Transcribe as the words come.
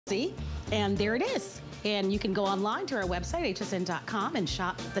See, and there it is. And you can go online to our website, hsn.com, and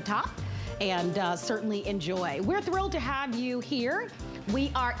shop the top and certainly enjoy. We're thrilled to have you here.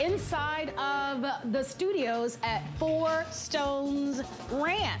 We are inside of the studios at Four Stones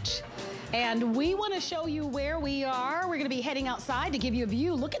Ranch. And we want to show you where we are. We're going to be heading outside to give you a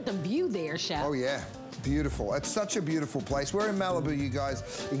view. Look at the view there, Chef. Oh, yeah. Beautiful. It's such a beautiful place. We're in Malibu, you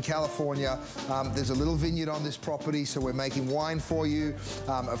guys, in California. There's a little vineyard on this property, so we're making wine for you.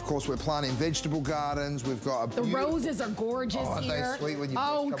 Of course, we're planting vegetable gardens. We've got a The roses are gorgeous aren't here. they sweet when you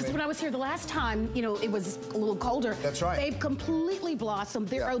because when I was here the last time, you know, it was a little colder. That's right. They've completely blossomed.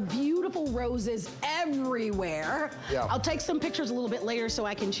 There are beautiful roses everywhere. Yeah. I'll take some pictures a little bit later so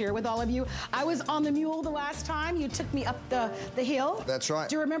I can share with all of you. I was on the mule the last time. You took me up the hill. That's right.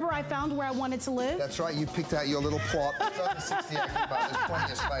 Do you remember I found where I wanted to live? That's right. You picked out your little plot. It's over 60 acres, but there's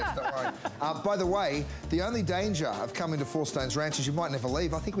plenty of space, don't worry. By the way, the only danger of coming to Four Stones Ranch is you might never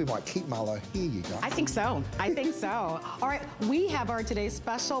leave. I think we might keep Marlo. Here you go. I think so. I think so. All right, we have our today's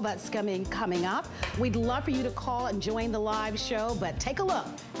special that's coming up. We'd love for you to call and join the live show, but take a look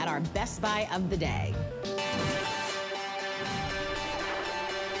at our Best Buy of the day.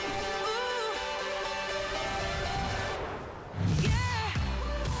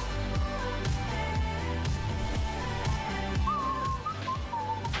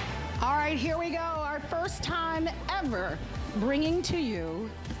 All right, here we go. Our first time ever bringing to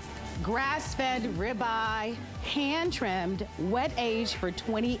you grass-fed ribeye, hand-trimmed, wet-aged for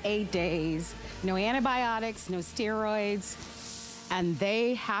 28 days. No antibiotics, no steroids, and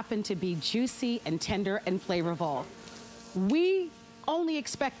they happen to be juicy and tender and flavorful. We only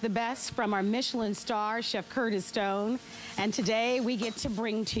expect the best from our Michelin star, Chef Curtis Stone, and today we get to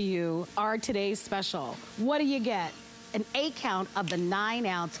bring to you our today's special. What do you get? An 8-count of the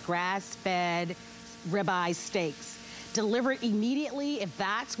 9-ounce grass-fed ribeye steaks. Delivered immediately if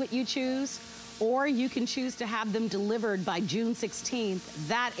that's what you choose, or you can choose to have them delivered by June 16th.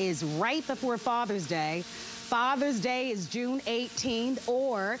 That is right before Father's Day. Father's Day is June 18th,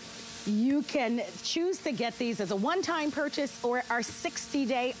 or you can choose to get these as a one-time purchase or our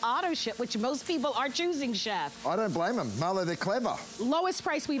 60-day auto ship, which most people are choosing, Chef. I don't blame them. Marlo, they're clever. Lowest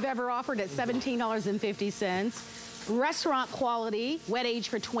price we've ever offered at $17.50. Restaurant quality, wet age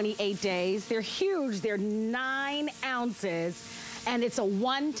for 28 days. They're huge, they're 9 ounces, and it's a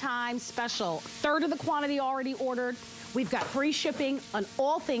one-time special. Third of the quantity already ordered. We've got free shipping on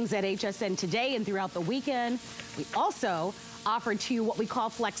all things at HSN today and throughout the weekend. We also offer to you what we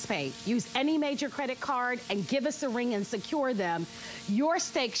call FlexPay. Use any major credit card and give us a ring and secure them. Your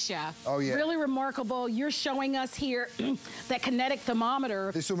steak, Chef. Oh, yeah. Really remarkable. You're showing us here that kinetic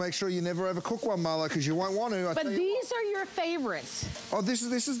thermometer. This will make sure you never ever cook one, Marlo, because you won't want to. But these are your favorites. Oh,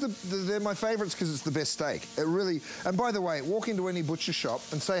 they're my favorites because it's the best steak. It really, and by the way, walk into any butcher shop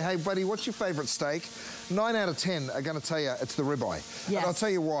and say, hey, buddy, what's your favorite steak? 9 out of 10 are going to tell you it's the ribeye. Yes. And I'll tell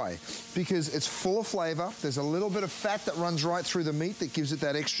you why. Because it's full of flavor. There's a little bit of fat that runs right through the meat that gives it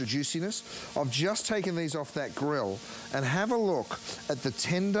that extra juiciness. I've just taken these off that grill, and have a look at the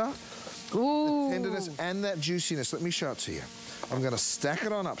tenderness and that juiciness. Let me show it to you. I'm going to stack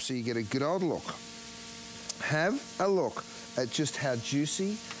it on up so you get a good old look. Have a look at just how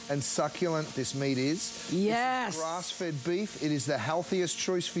juicy and succulent this meat is. Yes. Grass-fed beef. It is the healthiest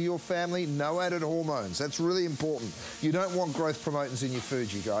choice for your family. No added hormones. That's really important. You don't want growth promoters in your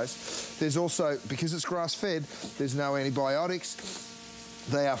food, you guys. There's also, because it's grass-fed, there's no antibiotics.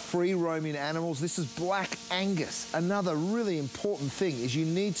 They are free-roaming animals. This is Black Angus. Another really important thing is you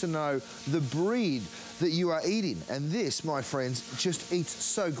need to know the breed that you are eating. And this, my friends, just eats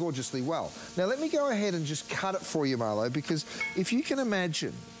so gorgeously well. Now, let me go ahead and just cut it for you, Marlo, because if you can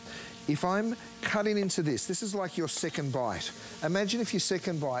imagine, if I'm cutting into this, this is like your second bite. Imagine if your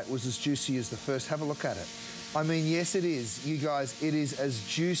second bite was as juicy as the first. Have a look at it. I mean, yes, it is. You guys, it is as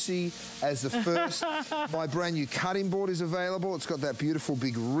juicy as the first. My brand new cutting board is available. It's got that beautiful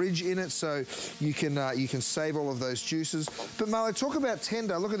big ridge in it, so you can save all of those juices. But Marlo, talk about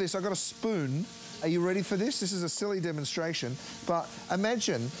tender. Look at this. I've got a spoon. Are you ready for this? This is a silly demonstration, but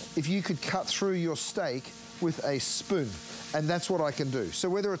imagine if you could cut through your steak with a spoon. And that's what I can do. So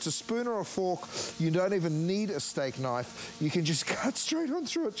whether it's a spoon or a fork, you don't even need a steak knife. You can just cut straight on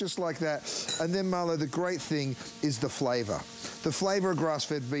through it just like that. And then, Marlo, the great thing is the flavor. The flavor of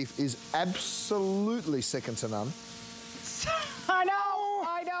grass-fed beef is absolutely second to none. I know.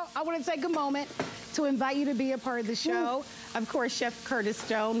 I want to take a moment to invite you to be a part of the show. Of course, Chef Curtis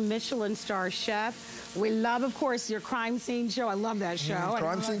Stone, Michelin star chef. We love, of course, your crime scene show. I love that show.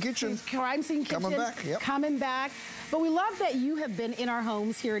 Crime Scene Kitchen. Crime Scene Kitchen. Coming back, yep. Coming back. But we love that you have been in our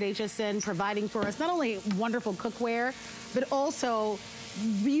homes here at HSN providing for us not only wonderful cookware, but also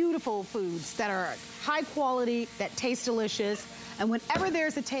beautiful foods that are high quality, that taste delicious. And whenever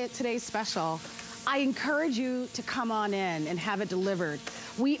there's a today's special, I encourage you to come on in and have it delivered.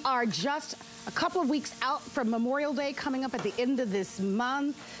 We are just a couple of weeks out from Memorial Day coming up at the end of this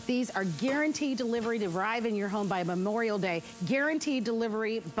month. These are guaranteed delivery to arrive in your home by Memorial Day. Guaranteed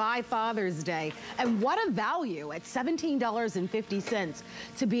delivery by Father's Day. And what a value at $17.50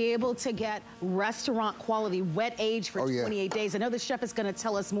 to be able to get restaurant quality wet age for 28 days. I know the chef is going to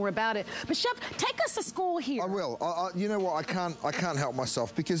tell us more about it. But chef, take us to school here. I will. You know what? I can't help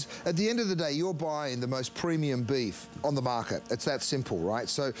myself, because at the end of the day, you're buying the most premium beef on the market. It's that simple, right?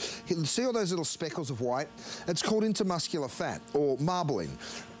 So see all those little speckles of white? It's called intermuscular fat, or marbling.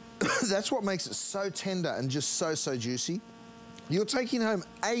 That's what makes it so tender and just so juicy. You're taking home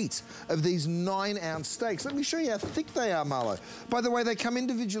 8 of these 9-ounce steaks. Let me show you how thick they are, Marlo. By the way, they come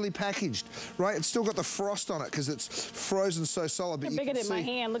individually packaged, right? It's still got the frost on it because it's frozen so solid. They're bigger than my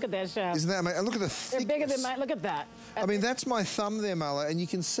hand. Look at that, chef. Isn't that amazing? And look at the thickness. They're bigger than my, look at that. I mean, that's my thumb there, Marlo, and you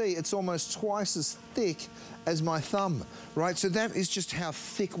can see it's almost twice as thick as my thumb, right? So that is just how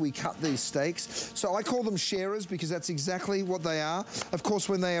thick we cut these steaks. So I call them sharers because that's exactly what they are. Of course,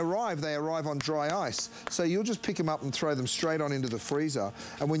 when they arrive on dry ice. So you'll just pick them up and throw them straight on into the freezer.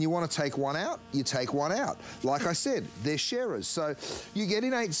 And when you want to take one out, you take one out. Like I said, they're sharers. So you get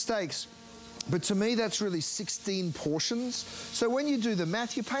in 8 steaks. But to me, that's really 16 portions. So when you do the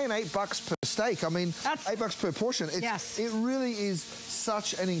math, you're paying $8 per steak. I mean, that's $8 per portion. It really is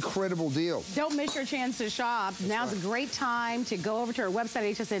such an incredible deal. Don't miss your chance to shop. Now's a great time to go over to our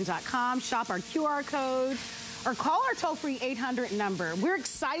website, hsn.com, shop our QR code, or call our toll-free 800 number. We're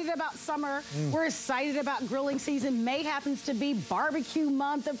excited about summer. We're excited about grilling season. May happens to be barbecue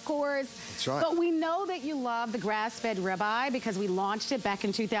month, of course. That's right. But we know that you love the grass-fed ribeye because we launched it back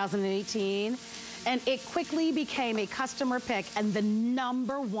in 2018. And it quickly became a customer pick and the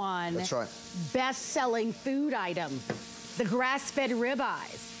 #1 That's right. best-selling food item, the grass-fed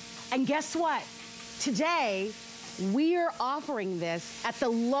ribeyes. And guess what? Today, we are offering this at the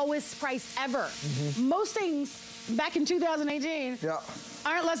lowest price ever. Most things back in 2018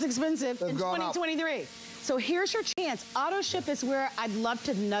 aren't less expensive in 2023. So here's your chance. Auto ship is where I'd love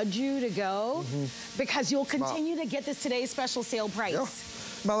to nudge you to go because you'll continue to get this today's special sale price.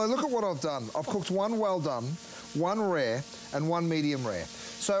 Marlo, look at what I've done. I've cooked one well done, one rare, and one medium rare.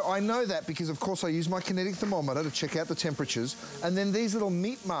 So I know that because, of course, I use my kinetic thermometer to check out the temperatures. And then these little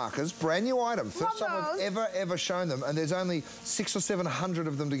meat markers, brand new item. First time I've ever shown them. And there's only 600 or 700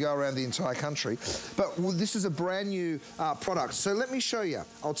 of them to go around the entire country. But this is a brand new product. So let me show you.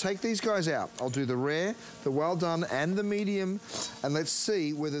 I'll take these guys out. I'll do the rare, the well done, and the medium. And let's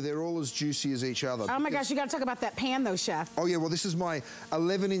see whether they're all as juicy as each other. Oh, my gosh, you got to talk about that pan, though, chef. Oh, yeah, well, this is my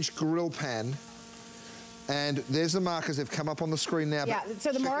 11-inch grill pan. And there's the markers. They've come up on the screen now. Yeah,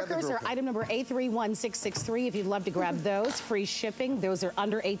 so the markers are item number A31663. If you'd love to grab those, free shipping. Those are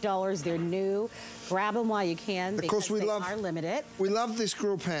under $8. They're new. Grab them while you can because they are limited. We love this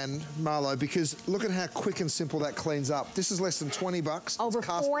grill pan, Marlo, because look at how quick and simple that cleans up. This is less than $20. Over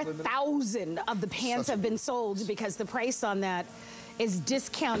 4,000 of the pans have been sold because the price on that is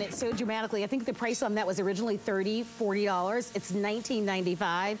discounted so dramatically. I think the price on that was originally $30, $40. It's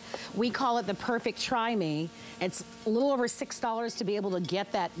 $19.95. We call it the perfect try me. It's a little over $6 to be able to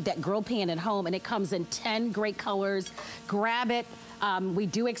get that grill pan at home, and it comes in 10 great colors. Grab it. We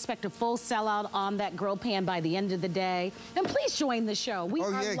do expect a full sellout on that grill pan by the end of the day. And please join the show. We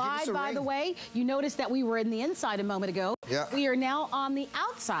are live, by the way. You noticed that we were in the inside a moment ago. Yeah. We are now on the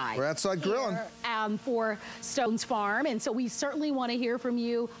outside. We're outside grilling. For Stone's Farm. And so we certainly want to hear from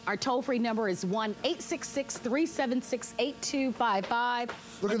you. Our toll-free number is 1-866-376-8255.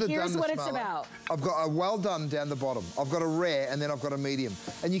 Look at the here's what it's Marlo. about. I've got a well done down the bottom. I've got a rare, and then I've got a medium.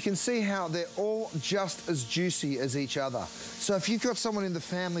 And you can see how they're all just as juicy as each other. So if you've got someone in the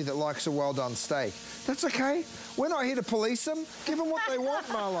family that likes a well done steak, that's okay. We're not here to police them. Give them what they want,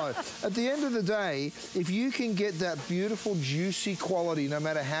 Marlo. At the end of the day, if you can get that beautiful, juicy quality, no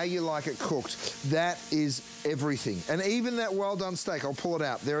matter how you like it cooked, that is everything. And even that well done steak, I'll pull it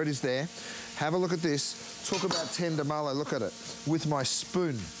out. There it is there. Have a look at this. Talk about tender, Marlo. Look at it. With my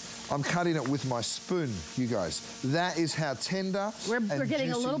spoon. I'm cutting it with my spoon, you guys. That is how tender We're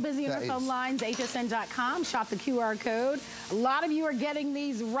getting a little busy on the phone lines, hsn.com, shop the QR code. A lot of you are getting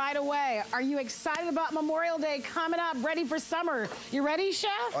these right away. Are you excited about Memorial Day coming up, ready for summer? You ready,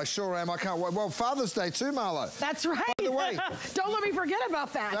 Chef? I sure am. I can't wait. Well, Father's Day too, Marlo. That's right. By the way. Don't let me forget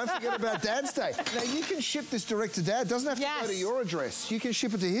about that. Don't forget about Dad's Day. Now, you can ship this direct to Dad. It doesn't have to go to your address. You can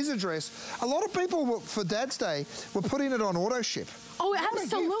ship it to his address. A lot of people, for Dad's Day, were putting it on auto ship. Oh,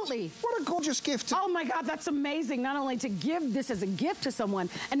 absolutely. free. What a gorgeous gift. Oh my God, that's amazing. Not only to give this as a gift to someone,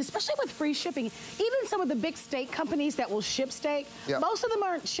 and especially with free shipping, even some of the big steak companies that will ship steak, most of them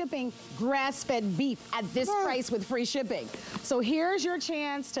aren't shipping grass-fed beef at this price with free shipping. So here's your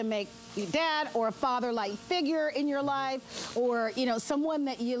chance to make your dad or a father-like figure in your life, or someone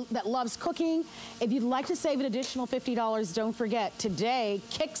that loves cooking. If you'd like to save an additional $50, don't forget, today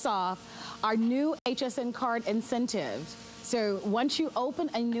kicks off our new HSN card incentive. So once you open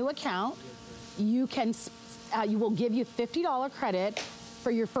a new account, you will give you $50 credit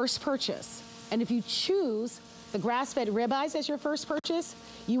for your first purchase. And if you choose the grass-fed ribeyes as your first purchase,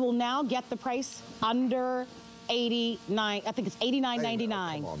 you will now get the price under $89. I think it's $89.99.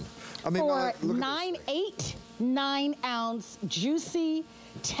 Come on. I mean, for look 9-ounce juicy,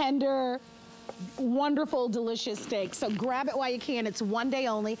 tender, wonderful, delicious steak. So grab it while you can. It's one day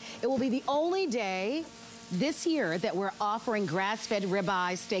only. It will be the only day this year that we're offering grass-fed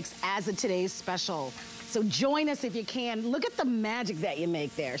ribeye steaks as a today's special. So join us if you can. Look at the magic that you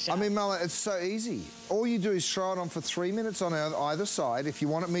make there, Chef. I mean, Mala, it's so easy. All you do is throw it on for 3 minutes on either side. If you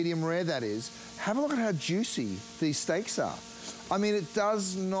want it medium rare, that is. Have a look at how juicy these steaks are. I mean, it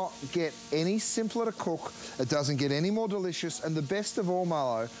does not get any simpler to cook. It doesn't get any more delicious. And the best of all,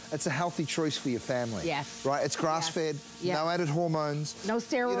 Marlo, it's a healthy choice for your family. Yes. Right? It's grass-fed, no added hormones. No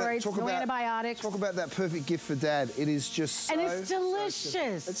steroids, no antibiotics. Talk about that perfect gift for Dad. It is just so... And it's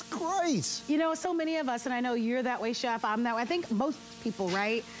delicious. It's great. You know, so many of us, and I know you're that way, Chef, I'm that way. I think most people,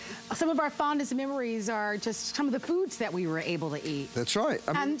 right? Some of our fondest memories are just some of the foods that we were able to eat. That's right.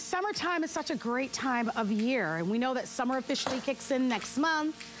 I mean, and summertime is such a great time of year. And we know that summer officially kicks in next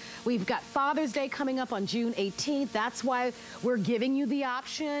month. We've got Father's Day coming up on June 18th. That's why we're giving you the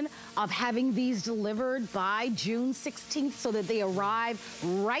option of having these delivered by June 16th so that they arrive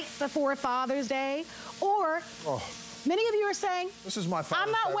right before Father's Day. Or many of you are saying, this is my Father's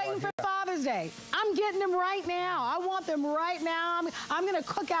I'm not Day waiting right for here. Father's Day. I'm getting them right now. I want them right now. I'm going to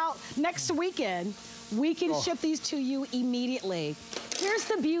cook out next weekend. We can ship these to you immediately. Here's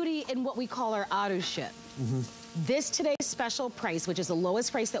the beauty in what we call our auto ship. This today's special price, which is the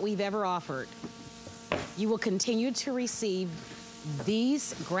lowest price that we've ever offered, you will continue to receive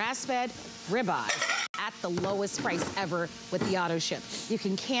these grass-fed ribeyes at the lowest price ever with the auto ship. You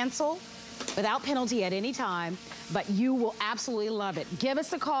can cancel without penalty at any time, but you will absolutely love it. Give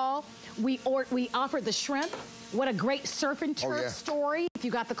us a call. We offer the shrimp. What a great surf and turf story. If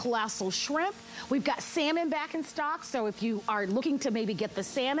you got the colossal shrimp, we've got salmon back in stock. So if you are looking to maybe get the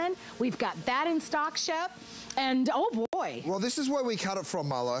salmon, we've got that in stock, Chef. And oh boy. Well, this is where we cut it from,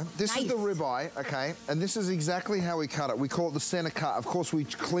 Marlo. This is the ribeye, okay? And this is exactly how we cut it. We call it the center cut. Of course, we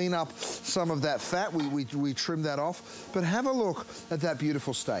clean up some of that fat. We trim that off. But have a look at that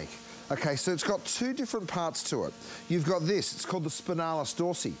beautiful steak. Okay, so it's got two different parts to it. You've got this, it's called the spinalis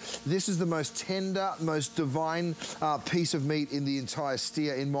dorsi. This is the most tender, most divine piece of meat in the entire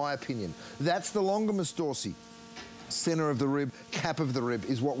steer, in my opinion. That's the longimus dorsi. Center of the rib, cap of the rib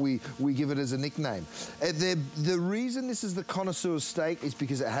is what we give it as a nickname. The reason this is the connoisseur's steak is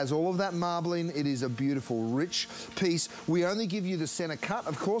because it has all of that marbling. It is a beautiful, rich piece. We only give you the center cut,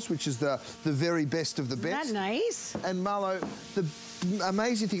 of course, which is the very best of the best. Isn't that nice? And Marlo, the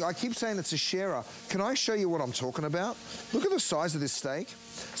amazing thing, I keep saying it's a sharer. Can I show you what I'm talking about? Look at the size of this steak.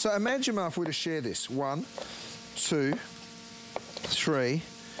 So imagine, Mar, if we were to share this. 1, 2, 3,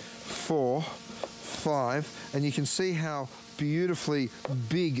 4, 5, and you can see how beautifully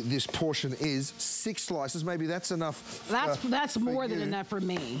big this portion is. 6 slices, maybe that's enough. That's more than enough for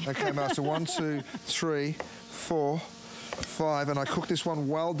me. Okay, Mar, so 1, 2, 3, 4, 5, and I cooked this one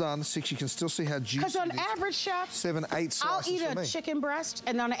well done. 6, you can still see how juicy it is. Because on average, Chef, 7, 8 slices I'll eat a chicken breast,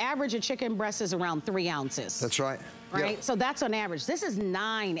 and on average, a chicken breast is around 3 ounces. That's right. Right? Yep. So that's on average. This is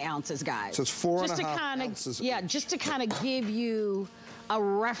 9 ounces, guys. So it's 4.5 ounces. Yeah, just to kind of give you a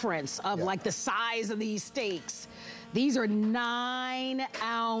reference of like the size of these steaks. These are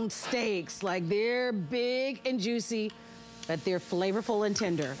 9-ounce steaks. Like, they're big and juicy, but they're flavorful and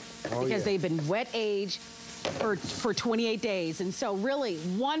tender because they've been wet aged for 28 days. And so really,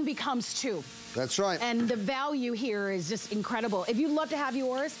 one becomes 2. That's right. And the value here is just incredible. If you'd love to have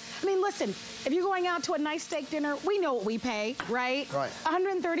yours, I mean, listen, if you're going out to a nice steak dinner, we know what we pay, right? Right.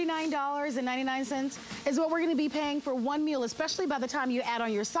 $139.99 is what we're gonna be paying for one meal, especially by the time you add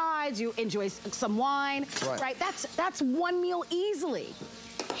on your sides, you enjoy some wine, right? That's one meal easily.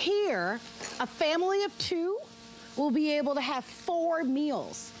 Here, a family of 2 will be able to have 4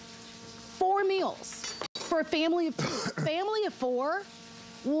 meals. 4 meals for a family of 2. Family of 4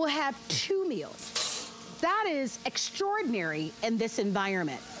 will have 2 meals. That is extraordinary in this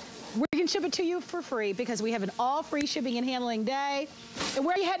environment. We can ship it to you for free because we have an all free shipping and handling day. And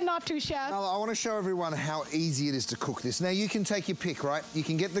where are you heading off to, Chef? Now, I want to show everyone how easy it is to cook this. Now, you can take your pick, right? You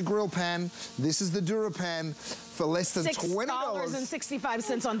can get the grill pan. This is the Dura pan for less than $20.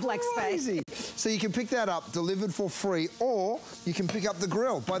 $6.65 on FlexPay. Easy. So you can pick that up, delivered for free, or you can pick up the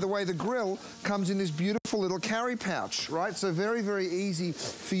grill. By the way, the grill comes in this beautiful little carry pouch, right? So very, very easy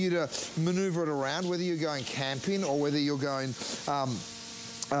for you to maneuver it around, whether you're going camping or whether you're going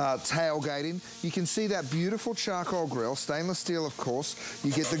tailgating. You can see that beautiful charcoal grill, stainless steel, of course.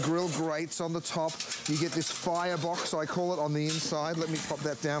 You get the grill grates on the top. You get this firebox, I call it, on the inside. Let me pop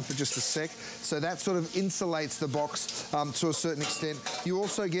that down for just a sec. So that sort of insulates the box to a certain extent. You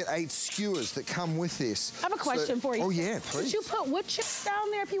also get 8 skewers that come with this. I have a question for you. Oh, yeah, please. Could you put wood chips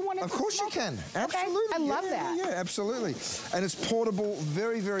down there if you wanted to? Of course you can. Absolutely. Okay. I love that. Yeah, absolutely. And it's portable,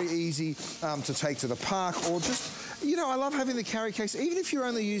 very, very easy to take to the park or just, you know, I love having the carry case. Even if you're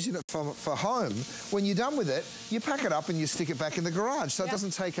only using it for home, when you're done with it, you pack it up and you stick it back in the garage so it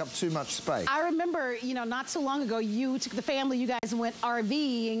doesn't take up too much space. I remember, you know, not so long ago, you took the family, you guys went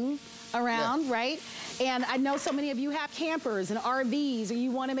RVing around, right? And I know so many of you have campers and RVs, or you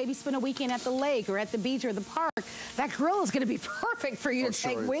want to maybe spend a weekend at the lake or at the beach or the park. That grill is going to be perfect for you to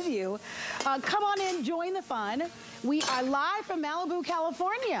take with you. Come on in, join the fun. We are live from Malibu,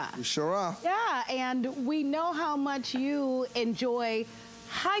 California. You sure are. Yeah, and we know how much you enjoy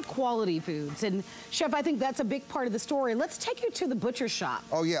high quality foods. And Chef, I think that's a big part of the story. Let's take you to the butcher shop.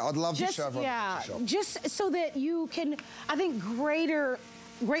 Oh yeah, I'd love to show everyone the butcher shop. Just so that you can, I think,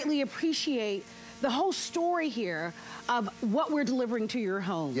 greatly appreciate the whole story here of what we're delivering to your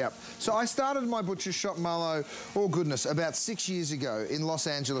home. Yep. So I started my butcher shop, Marlo, oh goodness, about 6 years ago in Los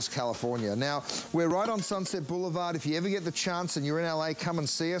Angeles, California. Now, we're right on Sunset Boulevard. If you ever get the chance and you're in LA, come and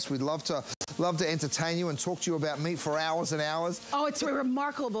see us. We'd love to entertain you and talk to you about meat for hours and hours. Oh, it's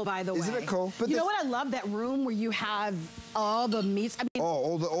remarkable, by the way. Isn't it cool? But you know what? I love that room where you have all the meats. I mean,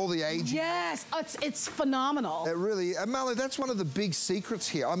 all the aging. Yes, it's phenomenal. It really, Marlo, that's one of the big secrets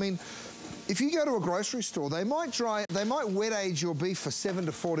here. I mean, if you go to a grocery store, they might wet age your beef for 7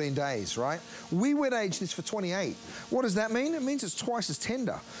 to 14 days, right? We wet age this for 28. What does that mean? It means it's twice as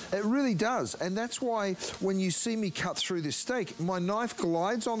tender. It really does. And that's why when you see me cut through this steak, my knife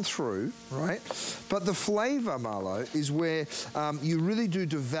glides on through, right? But the flavor, Marlo, is where you really do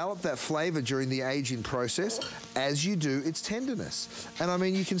develop that flavor during the aging process as you do its tenderness. And I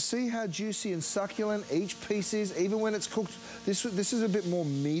mean, you can see how juicy and succulent each piece is, even when it's cooked. This is a bit more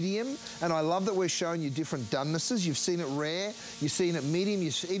medium, and I love that we're showing you different donenesses. You've seen it rare, you've seen it medium,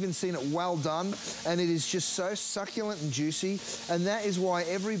 you've even seen it well done, and it is just so succulent and juicy, and that is why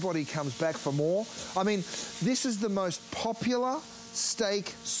everybody comes back for more. I mean, this is the most popular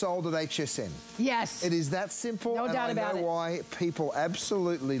steak sold at HSN. Yes. It is that simple. No doubt about it. I know why people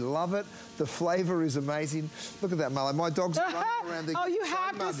absolutely love it. The flavor is amazing. Look at that, Marlo. My dogs are running around. Oh, you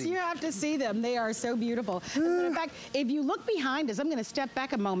have to see them. They are so beautiful. In fact, if you look behind us, I'm going to step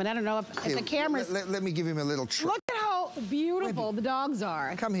back a moment. I don't know if the camera's... Let me give him a little trick. Look at how beautiful the dogs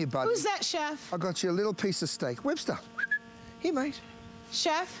are. Come here, buddy. Who's that, Chef? I got you a little piece of steak. Webster. Here, mate.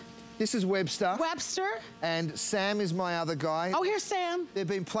 Chef? This is Webster. Webster. And Sam is my other guy. Oh, here's Sam. They've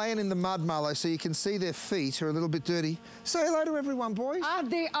been playing in the mud, Marlo, so you can see their feet are a little bit dirty. Say hello to everyone, boys.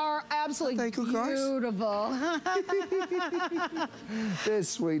 They are absolutely beautiful. They're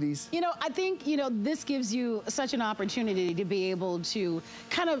sweeties. You know, I think, you know, this gives you such an opportunity to be able to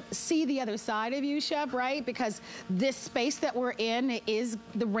kind of see the other side of you, Chef, right? Because this space that we're in is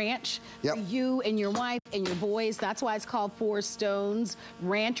the ranch for you and your wife and your boys. That's why it's called Four Stones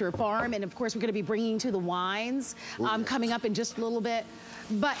Ranch or Farm. And of course, we're going to be bringing to the wines coming up in just a little bit.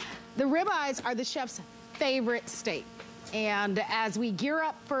 But the ribeyes are the chef's favorite steak. And as we gear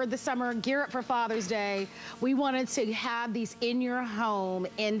up for the summer, gear up for Father's Day, we wanted to have these in your home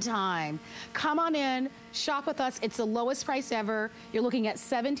in time. Come on in, shop with us. It's the lowest price ever. You're looking at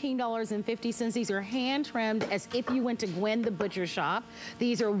 $17.50. These are hand trimmed as if you went to Gwen the Butcher Shop.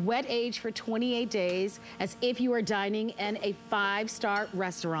 These are wet aged for 28 days as if you are dining in a 5-star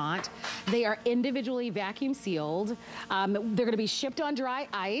restaurant. They are individually vacuum sealed. They're gonna be shipped on dry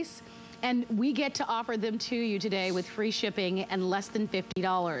ice. And we get to offer them to you today with free shipping and less than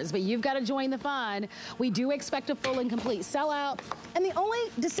 $50. But you've got to join the fun. We do expect a full and complete sellout. And the only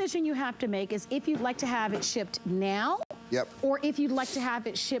decision you have to make is if you'd like to have it shipped now, or if you'd like to have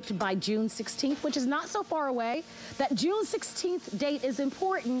it shipped by June 16th, which is not so far away. That June 16th date is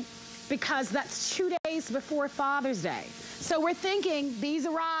important because that's 2 days before Father's Day. So we're thinking these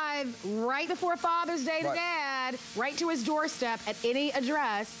arrive right before Father's Day to Dad, right to his doorstep at any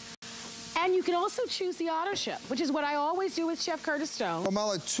address. And you can also choose the auto ship, which is what I always do with Chef Curtis Stone. Well,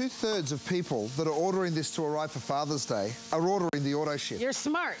 Marlo, 2/3 of people that are ordering this to arrive for Father's Day are ordering the auto ship. You're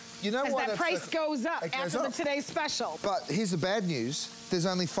smart. You know why that price goes up after the today's special. But here's the bad news. There's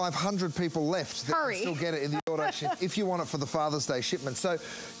only 500 people left that can still get it in the auto ship if you want it for the Father's Day shipment. So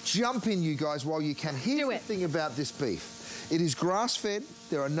jump in, you guys, while you can. Here's the thing about this beef. It is grass-fed.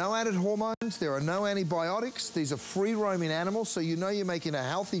 There are no added hormones. There are no antibiotics. These are free-roaming animals, so you know you're making a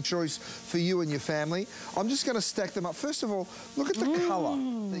healthy choice for you and your family. I'm just going to stack them up. First of all, look at the colour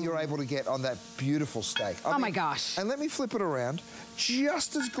that you're able to get on that beautiful steak. I mean, my gosh. And let me flip it around.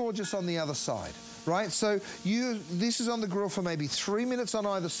 Just as gorgeous on the other side. Right, so this is on the grill for maybe 3 minutes on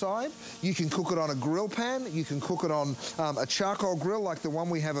either side. You can cook it on a grill pan. You can cook it on a charcoal grill like the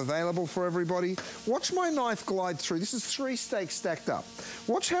one we have available for everybody. Watch my knife glide through. This is 3 steaks stacked up.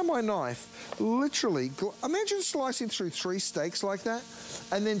 Watch how my knife literally, imagine slicing through 3 steaks like that.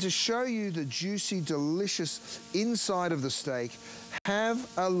 And then to show you the juicy, delicious inside of the steak, have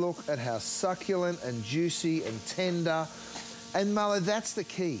a look at how succulent and juicy and tender. And Marlo, that's the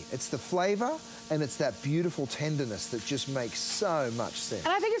key. It's the flavour. And it's that beautiful tenderness that just makes so much sense.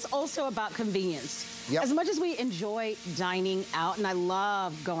 And I think it's also about convenience. Yep. As much as we enjoy dining out, and I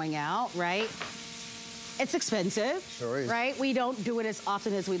love going out, right? It's expensive, sure is. Right? We don't do it as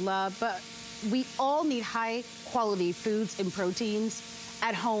often as we love, but we all need high quality foods and proteins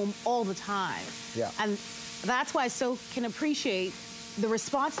at home all the time. Yeah. And that's why I so can appreciate the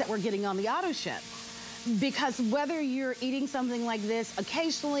response that we're getting on the auto ship. Because whether you're eating something like this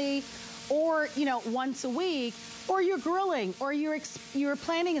occasionally, or, you know, once a week, or you're grilling, or you're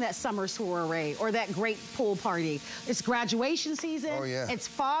planning that summer soiree or that great pool party. It's graduation season. Oh, yeah. It's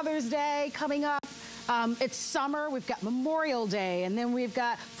Father's Day coming up. It's summer. We've got Memorial Day, and then we've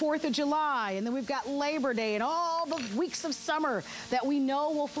got 4th of July, and then we've got Labor Day, and all the weeks of summer that we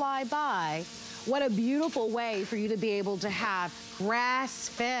know will fly by. What a beautiful way for you to be able to have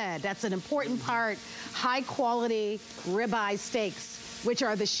grass-fed. That's an important part. High-quality ribeye steaks, which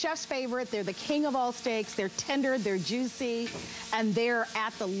are the chef's favorite. They're the king of all steaks. They're tender, they're juicy, and they're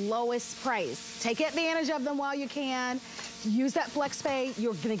at the lowest price. Take advantage of them while you can. Use that flex pay.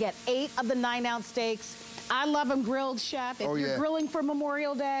 You're gonna get 8 of the 9-ounce steaks. I love them grilled, Chef. If you're grilling for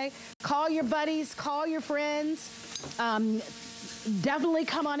Memorial Day, call your buddies, call your friends. Definitely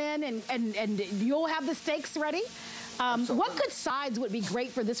come on in and you'll have the steaks ready. What good sides would be great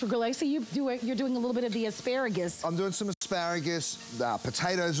for this grill? I see you're doing a little bit of the asparagus. I'm doing some asparagus.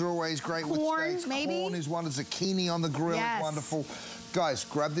 Potatoes are always great with steaks. Maybe? Corn is one. Zucchini on the grill is wonderful. Guys,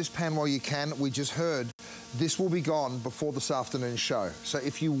 grab this pan while you can. We just heard this will be gone before this afternoon's show. So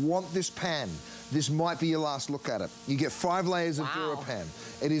if you want this pan, this might be your last look at it. You get 5 layers of DuraPan.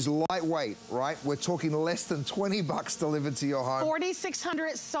 It is lightweight, right? We're talking less than 20 bucks delivered to your home.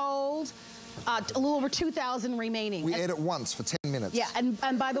 4,600 sold. A little over 2,000 remaining. We ate it once for 10 minutes. Yeah,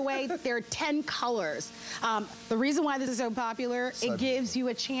 and by the way, there are 10 colors. The reason why this is so popular, it gives you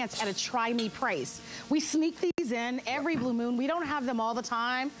a chance at a try-me price. We sneak these in every blue moon. We don't have them all the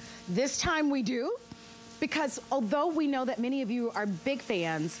time. This time we do, because although we know that many of you are big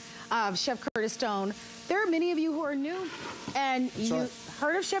fans of Chef Curtis Stone, there are many of you who are new, and you've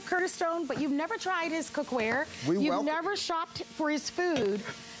heard of Chef Curtis Stone, but you've never tried his cookware. You've never shopped for his food.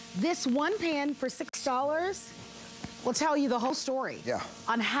 This one pan for $6 will tell you the whole story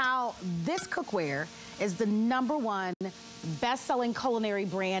on how this cookware is the #1 best-selling culinary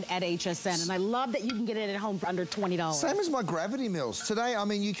brand at HSN. And I love that you can get it at home for under $20. Same as my gravity mills. Today, I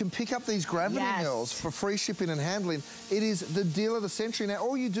mean, you can pick up these gravity mills for free shipping and handling. It is the deal of the century. Now,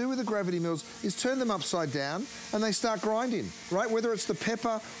 all you do with the gravity mills is turn them upside down and they start grinding, right? Whether it's the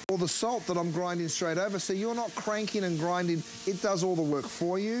pepper or the salt that I'm grinding straight over. So you're not cranking and grinding. It does all the work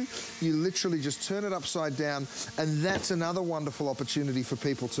for you. You literally just turn it upside down, and that's another wonderful opportunity for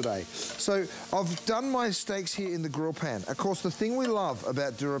people today. So I've done my steaks here in the grill pan. Of course, the thing we love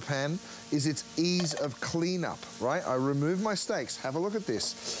about DuraPan is its ease of cleanup, right? I remove my steaks. Have a look at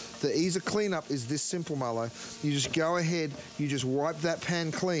this. The ease of cleanup is this simple, Marlo. You just go ahead, you just wipe that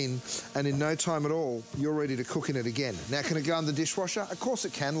pan clean, and in no time at all, you're ready to cook in it again. Now, can it go in the dishwasher? Of course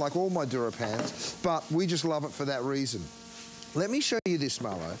it can, like all my DuraPans, but we just love it for that reason. Let me show you this,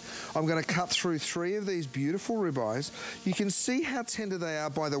 Marlo. I'm going to cut through 3 of these beautiful ribeyes. You can see how tender they are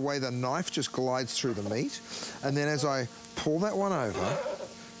by the way the knife just glides through the meat. And then as I pull that one over,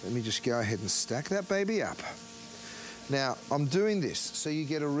 let me just go ahead and stack that baby up. Now, I'm doing this so you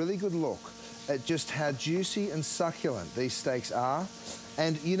get a really good look at just how juicy and succulent these steaks are.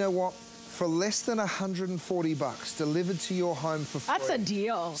 And you know what? for less than 140 bucks, delivered to your home for free. That's a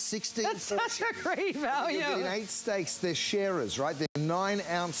deal. 16 That's such a great value. You're getting 8 steaks. They're sharers, right? They're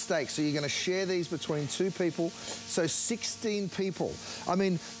 9-ounce steaks. So you're going to share these between 2 people. So 16 people. I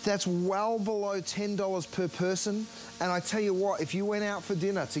mean, that's well below $10 per person. And I tell you what, if you went out for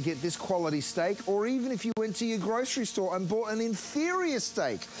dinner to get this quality steak, or even if you went to your grocery store and bought an inferior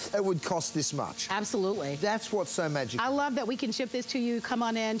steak, it would cost this much. Absolutely. That's what's so magical. I love that we can ship this to you. Come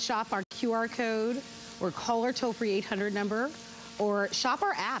on in, shop our QR code, or call our toll-free 800 number, or shop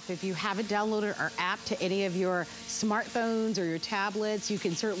our app. If you haven't downloaded our app to any of your smartphones or your tablets, you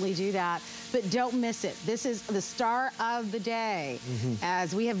can certainly do that. But don't miss it. This is the star of the day.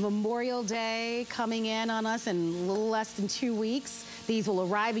 As we have Memorial Day coming in on us in a little less than 2 weeks. These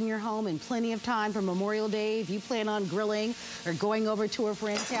will arrive in your home in plenty of time for Memorial Day if you plan on grilling or going over to a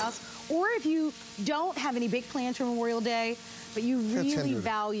friend's house. Or if you don't have any big plans for Memorial Day, but you really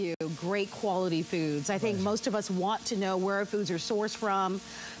value great quality foods. I think most of us want to know where our foods are sourced from.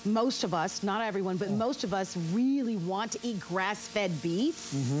 Most of us, not everyone, but most of us really want to eat grass-fed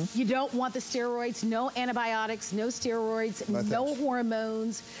beef. You don't want the steroids, no antibiotics, no steroids, no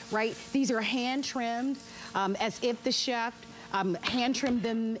hormones, right? These are hand-trimmed, as if the chef hand-trimmed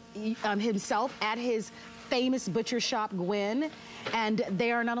them himself at his famous butcher shop, Gwen. And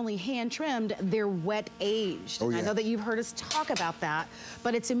they are not only hand-trimmed, they're wet-aged. I know that you've heard us talk about that,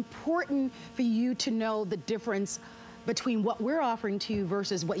 but it's important for you to know the difference between what we're offering to you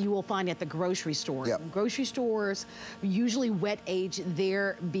versus what you will find at the grocery store. Grocery stores usually wet-age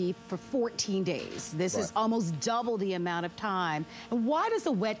their beef for 14 days. This is almost double the amount of time. And why does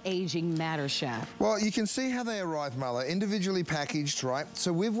the wet aging matter, Chef? Well, you can see how they arrive, Marla, individually packaged, right?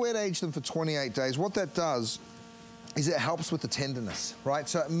 So we've wet-aged them for 28 days. What that does is it helps with the tenderness, right?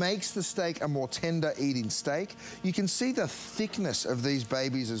 So it makes the steak a more tender eating steak. You can see the thickness of these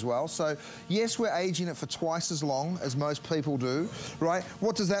babies as well. So yes, we're aging it for twice as long as most people do, right?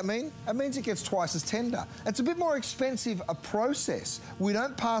 What does that mean? It means it gets twice as tender. It's a bit more expensive a process. We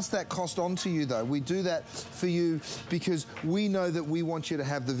don't pass that cost on to you though. We do that for you because we know that we want you to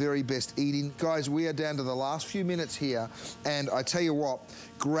have the very best eating. Guys, we are down to the last few minutes here, and I tell you what,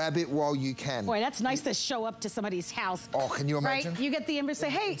 grab it while you can. Boy, that's nice to show up to somebody's house. Oh, can you imagine? Right? You get the invite, say,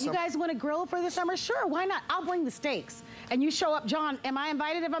 hey, you guys want to grill for the summer? Sure, why not? I'll bring the steaks. And you show up, John, am I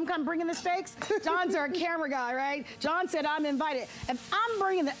invited if I'm coming bringing the steaks? John's our camera guy, right? John said I'm invited. If I'm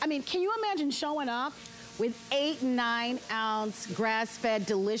bringing the, I mean, can you imagine showing up with 8 and 9 ounce grass-fed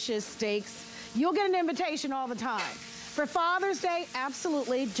delicious steaks? You'll get an invitation all the time. For Father's Day,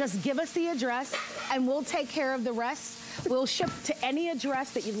 absolutely, just give us the address and we'll take care of the rest. We'll ship to any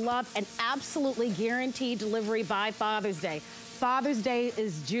address that you love and absolutely guaranteed delivery by Father's Day. Father's Day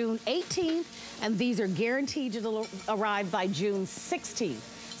is June 18th, and these are guaranteed to arrive by June 16th.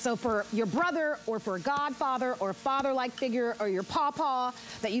 So for your brother or for a godfather or a father-like figure or your pawpaw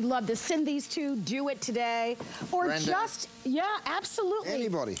that you'd love to send these to, do it today. Or just, yeah, absolutely.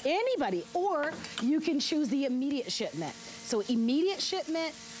 Anybody. Anybody. Or you can choose the immediate shipment. So immediate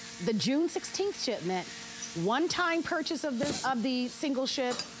shipment, the June 16th shipment, one-time purchase of the single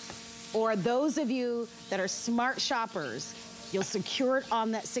ship, or those of you that are smart shoppers, you'll secure it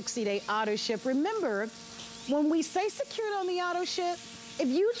on that 60-day auto ship. Remember, when we say secured on the auto ship, if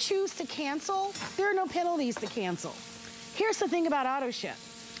you choose to cancel, there are no penalties to cancel. Here's the thing about auto ship.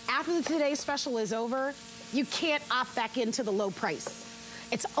 After the today's special is over, you can't opt back into the low price.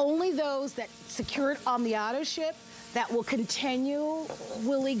 It's only those that secured on the auto ship that will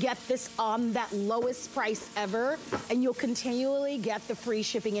continually get this on that lowest price ever, and you'll continually get the free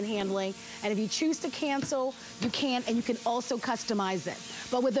shipping and handling. And if you choose to cancel, you can, and you can also customize it.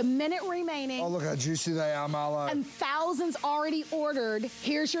 But with a minute remaining... Oh, look how juicy they are, Marlo. And thousands already ordered,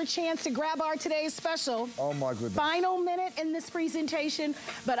 here's your chance to grab our today's special. Oh, my goodness. Final minute in this presentation,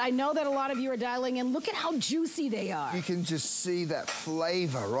 but I know that a lot of you are dialing in. Look at how juicy they are. You can just see that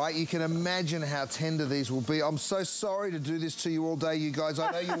flavor, right? You can imagine how tender these will be. I'm so sorry to do this to you all day, you guys.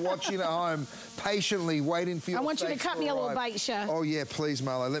 I know you're watching at home, patiently waiting for your I want you to cut me a little bite, Chef. Oh, yeah, please,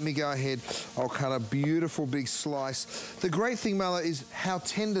 Marlo. Let me go ahead. I'll cut a beautiful big slice. The great thing, Marlo, is how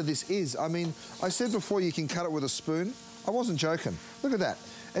tender this is. I mean, I said before you can cut it with a spoon. I wasn't joking. Look at that.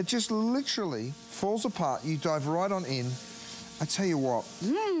 It just literally falls apart. You dive right on in. I tell you what,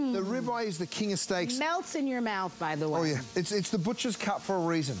 the ribeye is the king of steaks. Melts in your mouth, by the way. Oh, yeah. It's the butcher's cut for a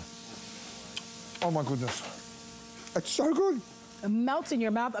reason. Oh, my goodness. It's so good. It melts in your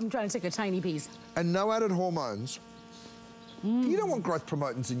mouth. I'm trying to take a tiny piece. And no added hormones. You don't want growth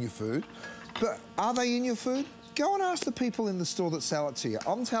promotants in your food, but are they in your food? Go and ask the people in the store that sell it to you.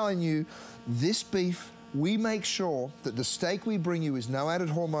 I'm telling you, this beef We make sure that the steak we bring you is no added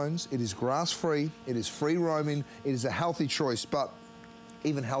hormones, it is grass-free, it is free roaming, it is a healthy choice, but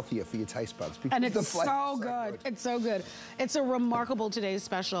even healthier for your taste buds. And it's so good. It's so good. It's a remarkable today's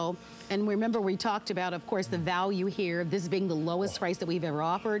special. And remember, we talked about, of course, the value here, this being the lowest price that we've ever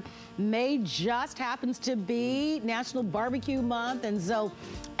offered. May just happens to be National Barbecue Month, and so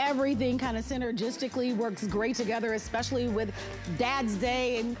everything kind of synergistically works great together, especially with Dad's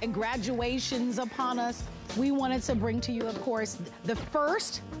Day and graduations upon us. We wanted to bring to you, of course, the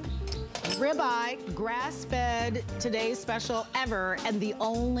first ribeye grass-fed today's special ever, and the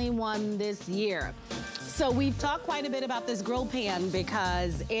only one this year. So we've talked quite a bit about this grill pan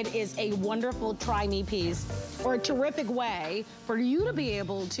because it is a wonderful try-me piece, or a terrific way for you to be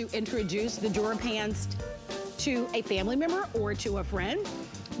able to introduce the DuraPans to a family member or to a friend,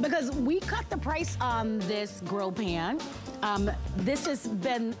 because we cut the price on this grill pan. This has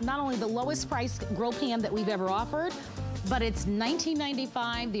been not only the lowest priced grill pan that we've ever offered, but it's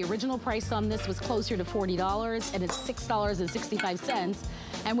 $19.95. The original price on this was closer to $40, and it's $6.65.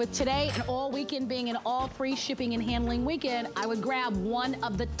 And with today and all weekend being an all free shipping and handling weekend, I would grab one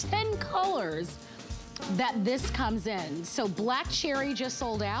of the 10 colors that this comes in. So black cherry just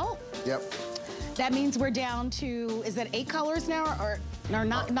sold out. Yep. That means we're down to, is that 8 colors now, or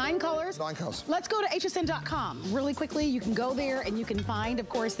 9 colors? 9 colors. Let's go to hsn.com. Really quickly, you can go there and you can find, of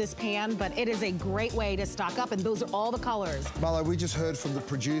course, this pan, but it is a great way to stock up, and those are all the colors. Marlo, we just heard from the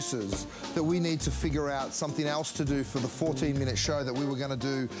producers that we need to figure out something else to do for the 14-minute show that we were going to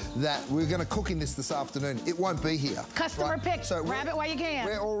do. That we're going to cook in this afternoon. It won't be here. Customer pick. So grab it while you can.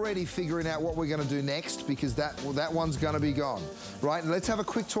 We're already figuring out what we're going to do next, because that one's going to be gone, right? And let's have a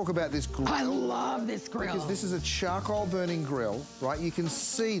quick talk about this grill. I love this grill. Because this is a charcoal burning grill, right? You can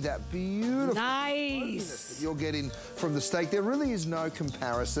see that beautiful nice that you're getting from the steak. There really is no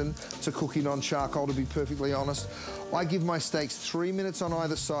comparison to cooking on charcoal, to be perfectly honest. I give my steaks 3 minutes on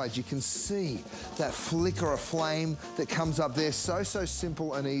either side. You can see that flicker of flame that comes up there. So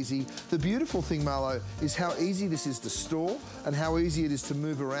simple and easy. The beautiful thing, Marlo, is how easy this is to store and how easy it is to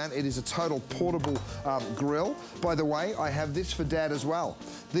move around. It is a total portable grill. By the way, I have this for Dad as well.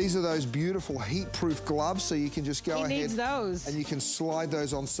 These are those beautiful heat-proof gloves, so you can just go ahead. He needs those. And you can slide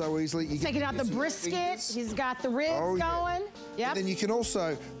those on so easily. He's taking out the brisket. He's got the ribs going. Yep. And then you can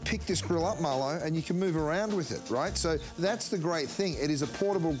also pick this grill up, Marlo, and you can move around with it, right? So that's the great thing. It is a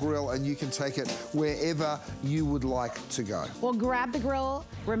portable grill, and you can take it wherever you would like to go. Well, grab the grill.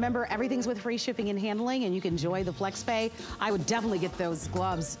 Remember, everything's with free shipping and handling, and you can enjoy the flex pay. I would definitely get those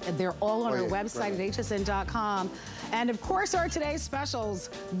gloves. They're all on our website at hsn.com. And of course, our today's specials.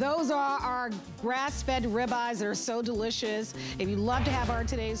 Those are our grass-fed ribeyes that are so delicious. If you love to have our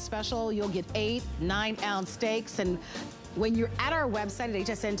today's special, you'll get 8 9-ounce steaks. And when you're at our website at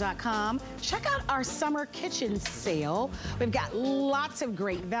hsn.com, check out our summer kitchen sale. We've got lots of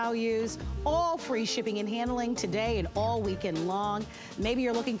great values, all free shipping and handling today and all weekend long. Maybe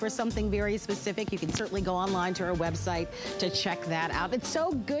you're looking for something very specific. You can certainly go online to our website to check that out. It's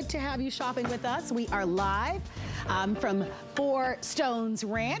so good to have you shopping with us. We are live from Four Stones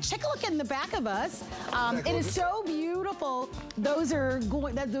Ranch. Take a look in the back of us. It is so beautiful. Those are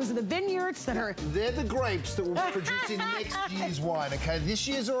the vineyards that are... They're the grapes that will be producing next year's wine, okay? This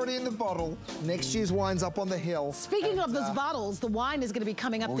year's already in the bottle. Next year's wine's up on the hill. Speaking of those bottles, the wine is going to be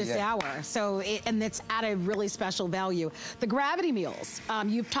coming up this hour. So, and it's at a really special value. The gravity meals,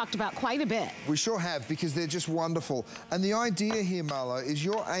 you've talked about quite a bit. We sure have, because they're just wonderful. And the idea here, Marlo, is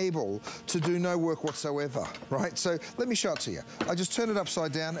you're able to do no work whatsoever, right? So let me show it to you. I just turn it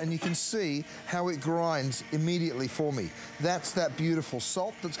upside down, and you can see how it grinds immediately for me. That's that beautiful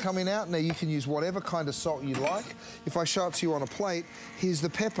salt that's coming out. Now, you can use whatever kind of salt you like. If I show it to you on a plate, here's the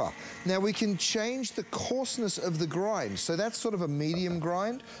pepper. Now, we can change the coarseness of the grind. So that's sort of a medium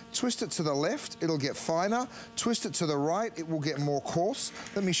grind. Twist it to the left, it'll get finer. Twist it to the right, it will get more coarse.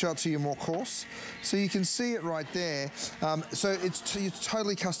 Let me show it to you more coarse. So you can see it right there. So it's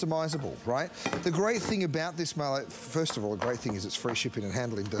totally customizable, right? The great thing about this, Marlo, first of all, the great thing is it's free shipping and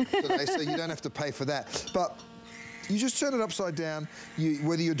handling today, so you don't have to pay for that. But you just turn it upside down.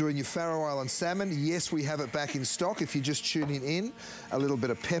 Whether you're doing your Faroe Island salmon, yes, we have it back in stock. If you're just tuning in, a little bit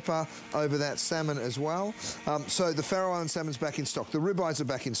of pepper over that salmon as well. So the Faroe Island salmon's back in stock. The ribeyes are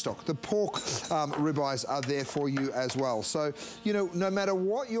back in stock. The pork ribeyes are there for you as well. So, you know, no matter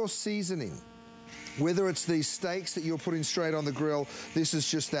what you're seasoning, whether it's these steaks that you're putting straight on the grill, this is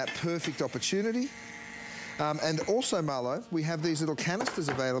just that perfect opportunity. And also, Marlo, we have these little canisters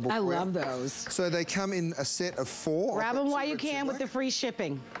available. I love those. So they come in a set of 4. Grab them while you can with the free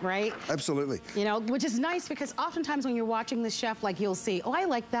shipping, right? Absolutely. You know, which is nice because oftentimes when you're watching the chef, like you'll see, oh, I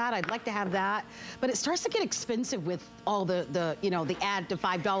like that, I'd like to have that. But it starts to get expensive with all the you know, the add to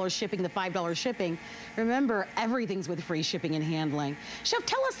 $5 shipping, the $5 shipping. Remember, everything's with free shipping and handling. Chef,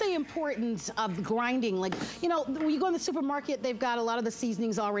 tell us the importance of grinding. Like, you know, when you go in the supermarket, they've got a lot of the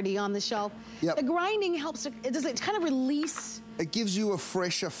seasonings already on the shelf. Yep. The grinding helps to, does it kind of release? It gives you a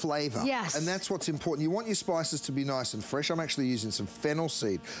fresher flavor. Yes. And that's what's important. You want your spices to be nice and fresh. I'm actually using some fennel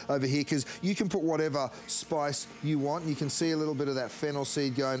seed over here because you can put whatever spice you want. You can see a little bit of that fennel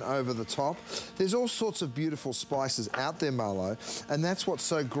seed going over the top. There's all sorts of beautiful spices out there, Marlo, and that's what's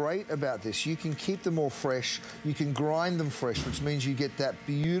so great about this. You can keep them all fresh. You can grind them fresh, which means you get that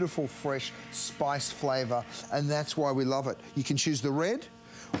beautiful, fresh spice flavor, and that's why we love it. You can choose the red,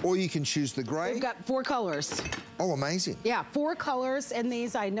 or you can choose the gray. We've got 4 colors. Oh, amazing. Yeah, 4 colors in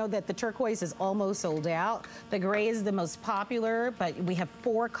these. I know that the turquoise is almost sold out. The gray is the most popular, but we have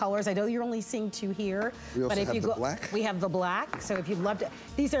 4 colors. I know you're only seeing 2 here. We also but if have you the go, black. We have the black, so if you'd love to.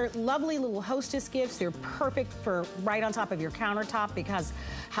 These are lovely little hostess gifts. They're perfect for right on top of your countertop because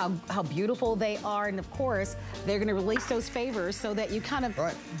how beautiful they are. And of course, they're gonna release those flavors so that you kind of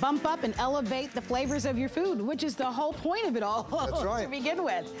bump up and elevate the flavors of your food, which is the whole point of it all. That's right. To begin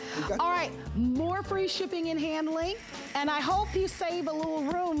with. All right, more free shipping and handling. And I hope you save a little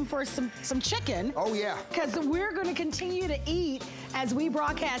room for some chicken. Oh, yeah. Because we're going to continue to eat as we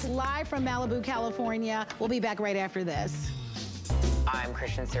broadcast live from Malibu, California. We'll be back right after this. I'm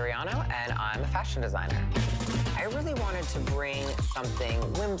Christian Siriano, and I'm a fashion designer. I really wanted to bring something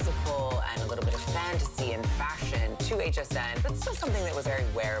whimsical and a little bit of fantasy and fashion to HSN, but still something that was very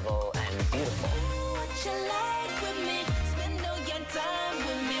wearable and beautiful. What you like with me? Spend all your time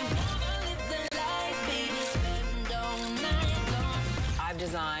with me. I've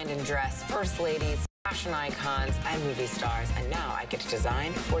designed and dressed first ladies, fashion icons, and movie stars, and now I get to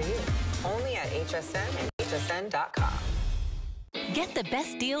design for you. Only at HSN and hsn.com. Get the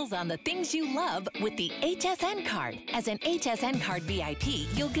best deals on the things you love with the HSN card. As an HSN card VIP,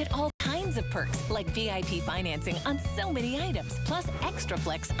 you'll get all kinds of perks like VIP financing on so many items, plus extra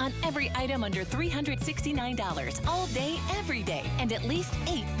flex on every item under $369 all day, every day, and at least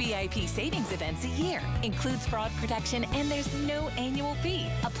 8 VIP savings events a year. Includes fraud protection and there's no annual fee.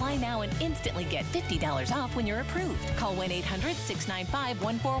 Apply now and instantly get $50 off when you're approved. Call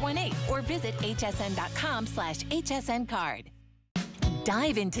 1-800-695-1418 or visit hsn.com/HSN card.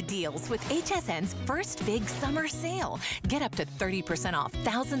 Dive into deals with HSN's first big summer sale. Get up to 30% off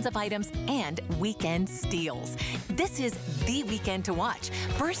thousands of items and weekend steals. This is the weekend to watch,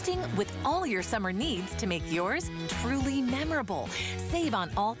 bursting with all your summer needs to make yours truly memorable. Save on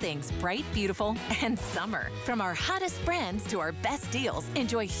all things bright, beautiful, and summer. From our hottest brands to our best deals,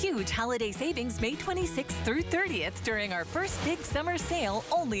 enjoy huge holiday savings May 26th through 30th during our first big summer sale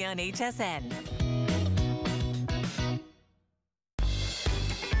only on HSN.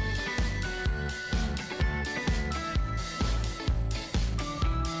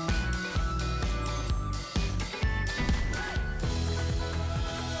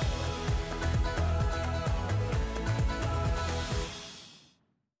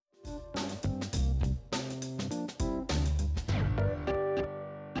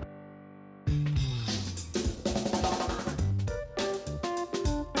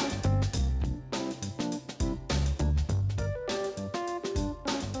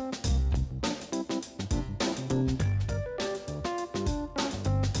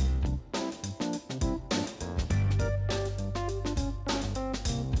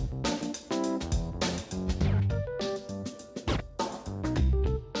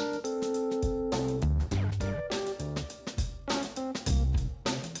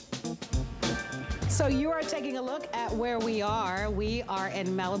 So you are taking a look at where we are. We are in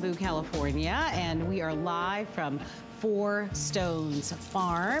Malibu, California, and we are live from Four Stones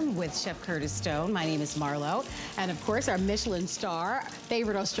Farm with Chef Curtis Stone. My name is Marlo, and of course our Michelin star,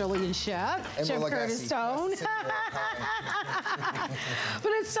 favorite Australian chef, Chef Curtis Stone.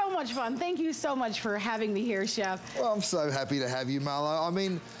 But it's so much fun. Thank you so much for having me here, Chef. Well, I'm so happy to have you, Marlo. I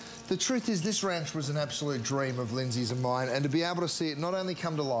mean, the truth is this ranch was an absolute dream of Lindsay's and mine, and to be able to see it not only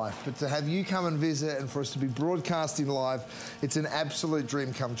come to life, but to have you come and visit and for us to be broadcasting live, it's an absolute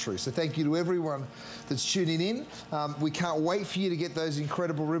dream come true. So thank you to everyone that's tuning in. We can't wait for you to get those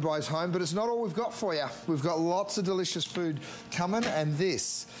incredible ribeyes home, but it's not all we've got for you. We've got lots of delicious food coming, and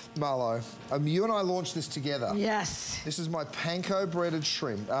this, Marlo, you and I launched this together. Yes. This is my panko breaded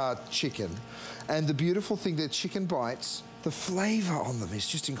shrimp, chicken, and the beautiful thing, they're chicken bites. The flavor on them is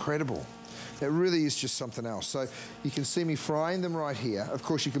just incredible. It really is just something else. So you can see me frying them right here. Of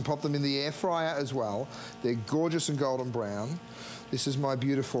course, you can pop them in the air fryer as well. They're gorgeous and golden brown. This is my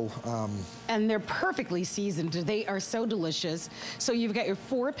beautiful... And they're perfectly seasoned. They are so delicious. So you've got your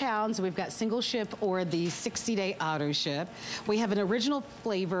 4 pounds. We've got single ship or the 60-day auto ship. We have an original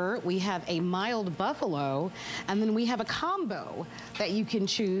flavor. We have a mild buffalo. And then we have a combo that you can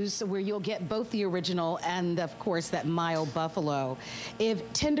choose where you'll get both the original and, of course, that mild buffalo.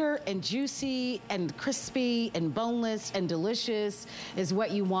 If tender and juicy and crispy and boneless and delicious is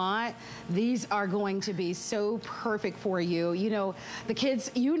what you want, these are going to be so perfect for you. You know, the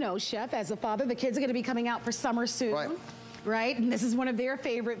kids, you know, Chef, as a father, the kids are going to be coming out for summer soon. Right. Right? And this is one of their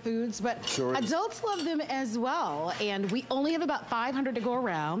favorite foods, but sure adults love them as well. And we only have about 500 to go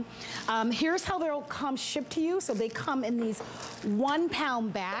around. Here's how they'll come shipped to you. So they come in these 1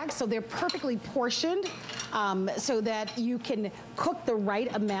 pound bags. So they're perfectly portioned so that you can cook the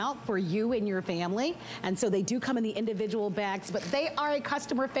right amount for you and your family. And so they do come in the individual bags, but they are a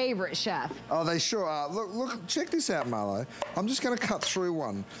customer favorite, Chef. Oh, they sure are. Look, check this out, Marlo. I'm just going to cut through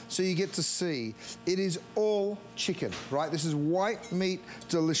one so you get to see. It is all chicken, right? This is white meat,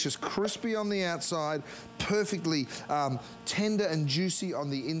 delicious, crispy on the outside, perfectly tender and juicy on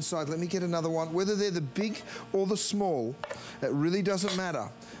the inside. Let me get another one. Whether they're the big or the small, it really doesn't matter.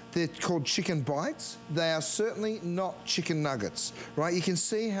 They're called chicken bites. They are certainly not chicken nuggets, right? You can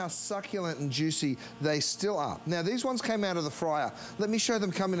see how succulent and juicy they still are. Now, these ones came out of the fryer. Let me show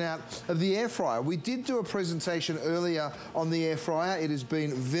them coming out of the air fryer. We did do a presentation earlier on the air fryer. It has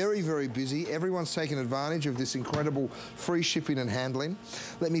been very, very busy. Everyone's taken advantage of this incredible free shipping and handling.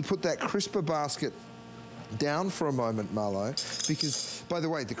 Let me put that crisper basket down for a moment, Marlo, because, by the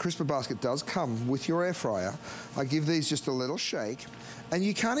way, the crisper basket does come with your air fryer. I give these just a little shake, and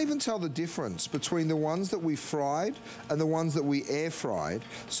you can't even tell the difference between the ones that we fried and the ones that we air fried.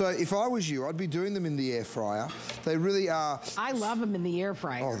 So if I was you, I'd be doing them in the air fryer. They really are... I love them in the air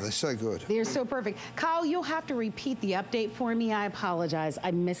fryer. Oh, they're so good. They're so perfect. Kyle, you'll have to repeat the update for me. I apologize.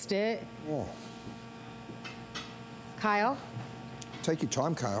 I missed it. Oh. Kyle? Take your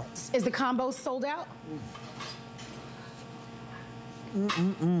time, Kyle. Is the combo sold out?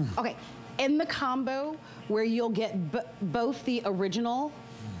 Okay, in the combo where you'll get both the original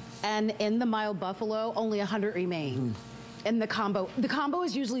and in the mild buffalo, only 100 remain. In the combo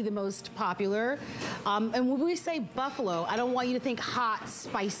is usually the most popular. And when we say buffalo, I don't want you to think hot,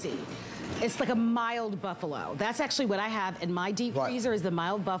 spicy. It's like a mild buffalo. That's actually what I have in my deep freezer is the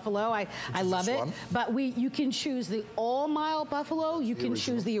mild buffalo. I love it. But you can choose the all mild buffalo, you can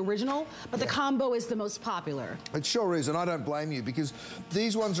choose the original, but the combo is the most popular. It sure is, and I don't blame you because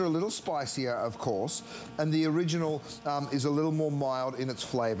these ones are a little spicier, of course, and the original is a little more mild in its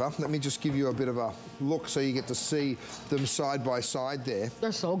flavor. Let me just give you a bit of a look so you get to see them side by side there.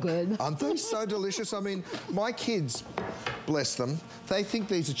 They're so good. Aren't they so delicious? I mean, my kids, bless them, they think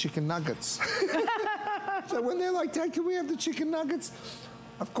these are chicken nuggets. So when they're like, Dad, can we have the chicken nuggets?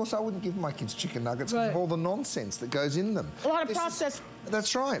 Of course, I wouldn't give my kids chicken nuggets because of all the nonsense that goes in them. A lot of processed.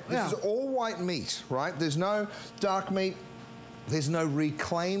 That's right. This is all white meat, right? There's no dark meat. There's no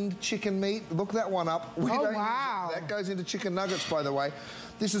reclaimed chicken meat. Look that one up. Wow. That goes into chicken nuggets, by the way.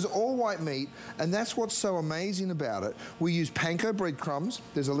 This is all white meat, and that's what's so amazing about it. We use panko breadcrumbs.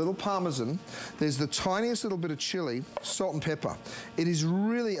 There's a little parmesan. There's the tiniest little bit of chili, salt and pepper. It is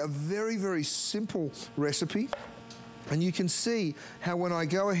really a very, very simple recipe. And you can see how when I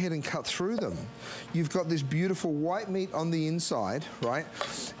go ahead and cut through them, you've got this beautiful white meat on the inside, right?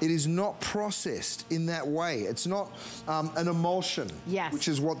 It is not processed in that way. It's not an emulsion, which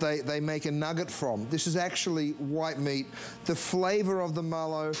is what they make a nugget from. This is actually white meat. The flavor of the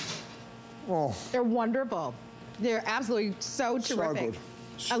mallow, they're wonderful. They're absolutely so terrific. So good.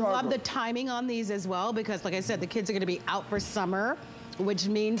 So I love good. the timing on these as well because, like I said, the kids are going to be out for summer, which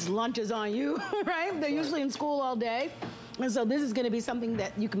means lunch is on you, right? They're usually in school all day. And so this is going to be something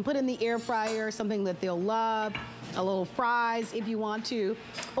that you can put in the air fryer, something that they'll love, a little fries if you want to,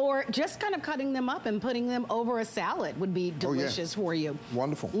 or just kind of cutting them up and putting them over a salad would be delicious for you.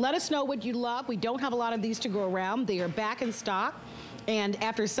 Wonderful. Let us know what you love. We don't have a lot of these to go around. They are back in stock. And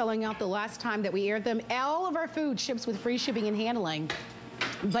after selling out the last time that we aired them, all of our food ships with free shipping and handling.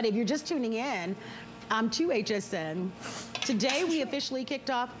 But if you're just tuning in, to HSN. Today, we officially kicked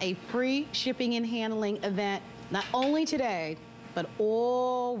off a free shipping and handling event, not only today, but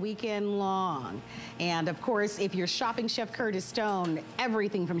all weekend long. And of course, if you're shopping Chef Curtis Stone,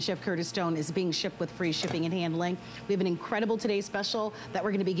 everything from Chef Curtis Stone is being shipped with free shipping and handling. We have an incredible Today special that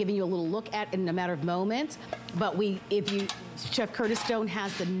we're gonna be giving you a little look at in a matter of moments. But Chef Curtis Stone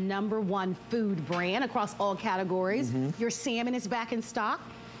has the #1 food brand across all categories. Your salmon is back in stock.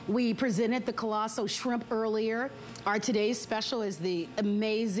 We presented the colossal shrimp earlier. Our today's special is the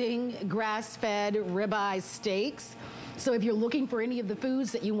amazing grass-fed ribeye steaks. So if you're looking for any of the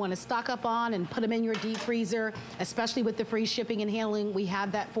foods that you want to stock up on and put them in your deep freezer, especially with the free shipping and handling, we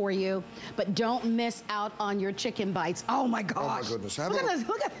have that for you. But don't miss out on your chicken bites. Oh my gosh. Oh my goodness. Look at this,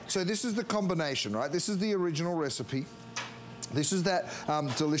 look at this. So this is the combination, right? This is the original recipe. This is that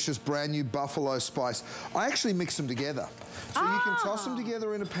delicious brand new buffalo spice. I actually mix them together. So you can toss them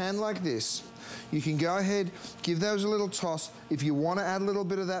together in a pan like this. You can go ahead, give those a little toss. If you want to add a little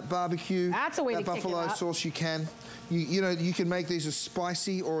bit of that barbecue, that's a way that to kick it buffalo up. sauce, you can. You know, you can make these as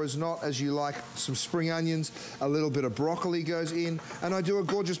spicy or as not as you like. Some spring onions, a little bit of broccoli goes in, and I do a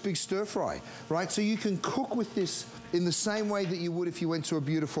gorgeous big stir fry, right? So you can cook with this in the same way that you would if you went to a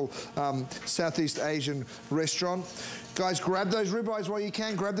beautiful Southeast Asian restaurant. Guys, grab those ribeyes while you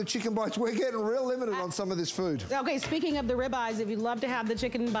can. Grab the chicken bites. We're getting real limited on some of this food. Okay, speaking of the ribeyes, if you'd love to have the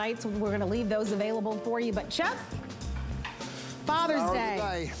chicken bites, we're going to leave those available for you. But Chef, Father's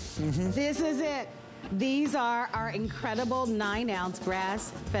Day. This is it. These are our incredible 9-ounce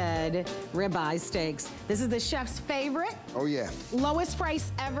grass-fed ribeye steaks. This is the chef's favorite. Oh, yeah. Lowest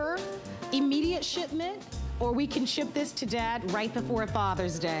price ever, immediate shipment, or we can ship this to Dad right before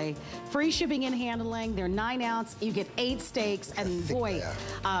Father's Day. Free shipping and handling. They're 9-ounce. You get 8 steaks, and boy,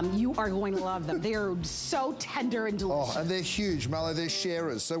 you are going to love them. They're so tender and delicious. Oh, and they're huge, Marlo. They're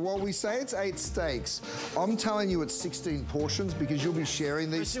sharers. So while we say it's 8 steaks, I'm telling you it's 16 portions because you'll be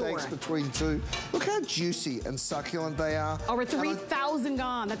sharing these steaks between 2. Look how juicy and succulent they are. Over 3,000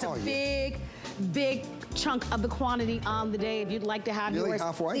 gone. That's a big chunk of the quantity on the day if you'd like to have Nearly yours.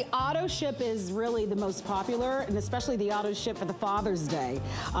 halfway. The auto ship is really the most popular, and especially the auto ship for the Father's Day.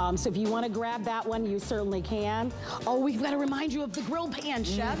 So if you want to grab that one, you certainly can. Oh, we've got to remind you of the grill pan,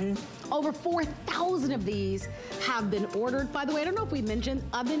 Chef. Over 4,000 of these have been ordered. By the way, I don't know if we mentioned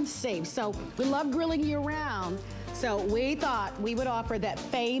oven safe. So we love grilling year round. So we thought we would offer that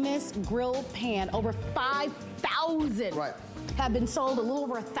famous grill pan. Over 5,000. Right. Have been sold, a little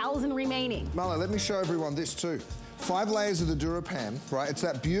over 1,000 remaining. Marlo, let me show everyone this too. 5 layers of the DuraPan, right? It's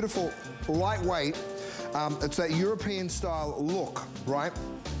that beautiful, lightweight, it's that European style look, right?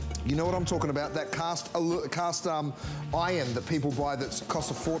 You know what I'm talking about, that cast iron that people buy that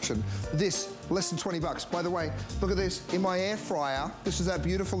costs a fortune. This, less than 20 bucks. By the way, look at this, in my air fryer, this is that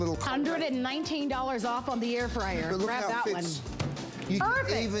beautiful little... $119 off on the air fryer. But look Grab how that it one. fits. You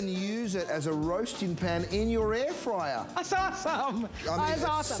can even use it as a roasting pan in your air fryer. That's awesome. That's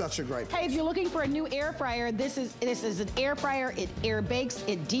awesome. Such a great Hey, if you're looking for a new air fryer, this is an air fryer. It air bakes,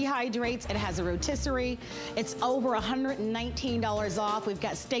 it dehydrates, it has a rotisserie. It's over $119 off. We've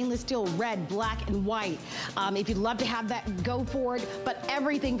got stainless steel, red, black, and white. If you'd love to have that, go for it. But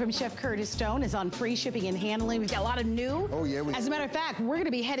everything from Chef Curtis Stone is on free shipping and handling. We've got a lot of new. Oh, yeah. As a matter of fact, we're going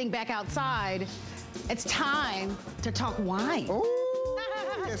to be heading back outside. It's time to talk wine. Oh.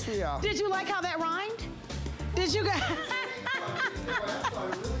 Yes, we are. Did you like how that rhymed? Did you guys?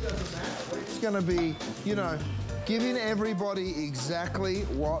 It's going to be, you know, giving everybody exactly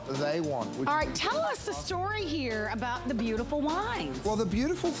what they want. All right, tell us the story here about the beautiful wines. Well, the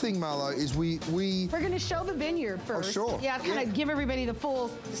beautiful thing, Marlo, is we're going to show the vineyard first. Oh, sure. Yeah, kind of give everybody the full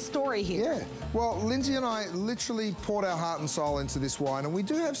story here. Yeah. Well, Lindsay and I literally poured our heart and soul into this wine, and we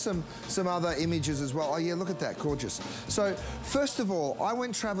do have some other images as well. Oh, yeah, look at that. Gorgeous. So, first of all, I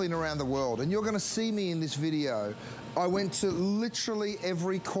went traveling around the world, and you're going to see me in this video. I went to literally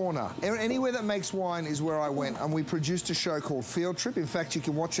every corner. Anywhere that makes wine is where I went, and we produced a show called Field Trip. In fact, you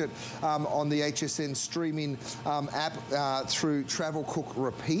can watch it on the HSN streaming app through Travel Cook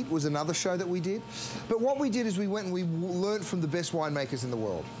Repeat was another show that we did. But what we did is we went and we learned from the best winemakers in the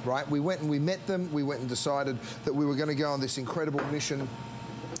world, right? We went and we met them. We went and decided that we were going to go on this incredible mission.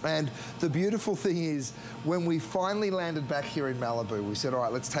 And the beautiful thing is, when we finally landed back here in Malibu, we said, all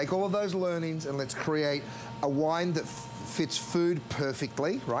right, let's take all of those learnings and let's create a wine that fits food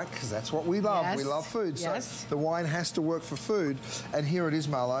perfectly, right? Because that's what we love. Yes. We love food. Yes. So the wine has to work for food. And here it is,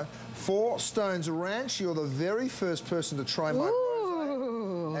 Marlo. 4 Stones Ranch. You're the very first person to try my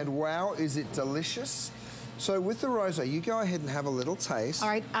rosé. And wow, is it delicious? So with the rosé, you go ahead and have a little taste. All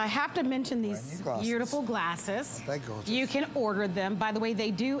right, I have to mention these beautiful glasses. They're gorgeous. You can order them. By the way,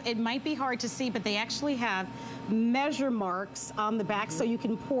 they do, it might be hard to see, but they actually have measure marks on the back so you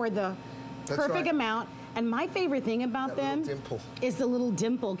can pour the perfect amount. And my favorite thing about them is the little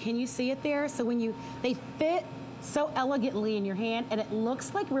dimple. Can you see it there? So when they fit so elegantly in your hand, and it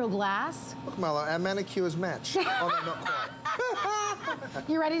looks like real glass. Look, Marlo, our manicures match. Oh, no, not quite.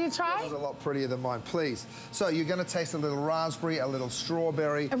 You ready to try? Yours is a lot prettier than mine, please. So you're going to taste a little raspberry, a little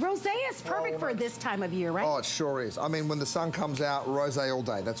strawberry. A rosé is perfect for this time of year, right? Oh, it sure is. I mean, when the sun comes out, rosé all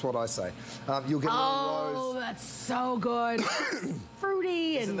day. That's what I say. You'll get a little rose. That's so good.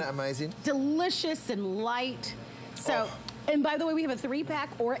 Fruity and Isn't that amazing? delicious and light. So, and by the way, we have a 3-pack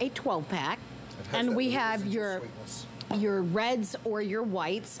or a 12-pack. And we have your reds or your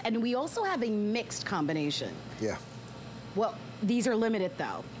whites. And we also have a mixed combination. Yeah. Well, these are limited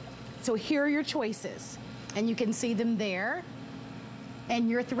though. So here are your choices. And you can see them there. And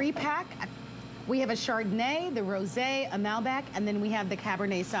your 3-pack, we have a Chardonnay, the Rosé, a Malbec, and then we have the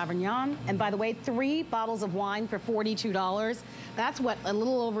Cabernet Sauvignon. And by the way, 3 bottles of wine for $42. That's what, a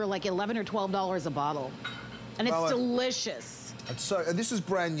little over like $11 or $12 a bottle. And it's delicious. And this is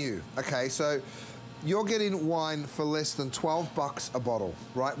brand new. Okay, so you're getting wine for less than $12 a bottle,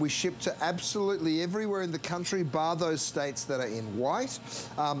 right? We ship to absolutely everywhere in the country, bar those states that are in white.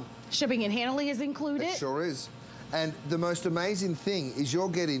 Shipping and handling is included. It sure is. And the most amazing thing is you're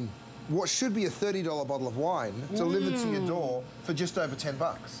getting what should be a $30 bottle of wine delivered to your door for just over $10.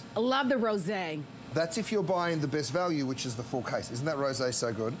 I love the rosé. That's if you're buying the best value, which is the full case. Isn't that rosé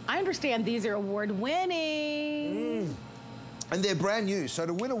so good? I understand these are award-winning. And they're brand new, so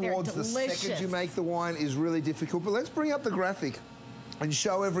to win awards the second you make the wine is really difficult. But let's bring up the graphic and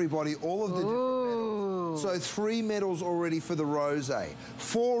show everybody all of the different medals. So 3 medals already for the Rosé,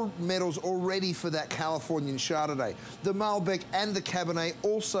 4 medals already for that Californian Chardonnay. The Malbec and the Cabernet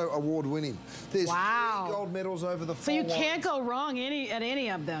also award-winning. There's 3 gold medals over the 4 So you can't go wrong at any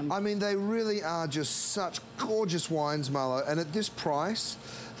of them. I mean, they really are just such gorgeous wines, Marlo. And at this price,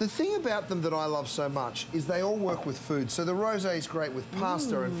 the thing about them that I love so much is they all work with food. So the rosé is great with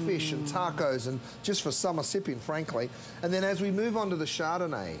pasta and fish and tacos and just for summer sipping, frankly. And then as we move on to the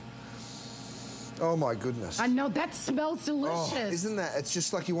Chardonnay, oh my goodness. I know, that smells delicious. Oh, isn't that? It's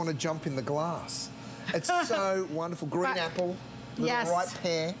just like you want to jump in the glass. It's so wonderful. Green apple, little ripe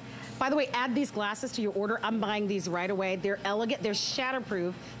pear. By the way, add these glasses to your order. I'm buying these right away. They're elegant, they're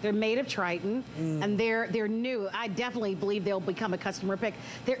shatterproof, they're made of Triton, and they're new. I definitely believe they'll become a customer pick.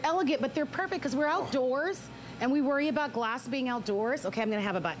 They're elegant, but they're perfect because we're outdoors and we worry about glass being outdoors. Okay, I'm gonna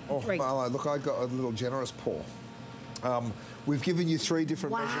have a bite. Oh, Marlo, look, I got a little generous pour. We've given you 3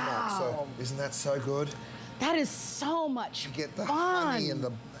 different measure marks, so isn't that so good? That is so much fun. You get the honey and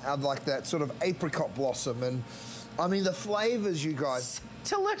the like that sort of apricot blossom, and I mean the flavors, you guys.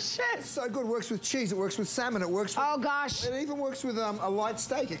 Delicious. It's so good. It works with cheese. It works with salmon. It works with... Oh, gosh. It even works with a light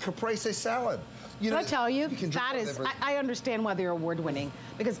steak, a caprese salad. Can I tell you, that is... I understand why they're award-winning,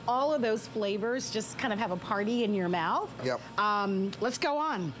 because all of those flavors just kind of have a party in your mouth. Yep. Let's go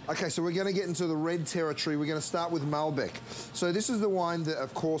on. Okay, so we're going to get into the red territory. We're going to start with Malbec. So this is the wine that,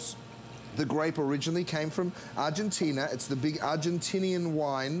 of course... The grape originally came from Argentina. It's the big Argentinian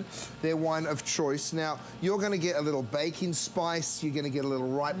wine, their wine of choice. Now, you're going to get a little baking spice. You're going to get a little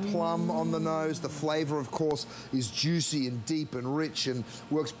ripe plum on the nose. The flavor, of course, is juicy and deep and rich and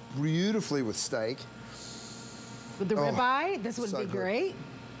works beautifully with steak. With the ribeye, this would be great.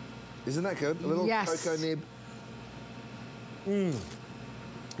 Isn't that good? A little cocoa nib.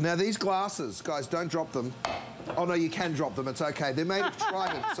 Now, these glasses, guys, don't drop them. Oh, no, you can drop them. It's okay. They're made of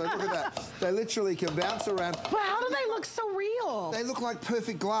Trident, so look at that. They literally can bounce around. But how do they look so real? They look like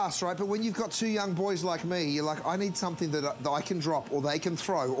perfect glass, right? But when you've got 2 young boys like me, you're like, I need something that I can drop or they can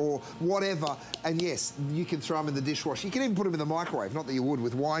throw or whatever. And yes, you can throw them in the dishwasher. You can even put them in the microwave. Not that you would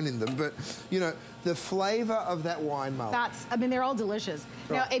with wine in them, but, you know, the flavor of that wine, Marlo. I mean, they're all delicious.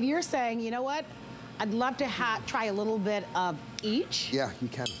 Right. Now, if you're saying, you know what? I'd love to try a little bit of each. Yeah, you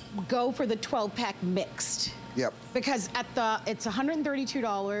can. Go for the 12-pack mixed. Yep. Because it's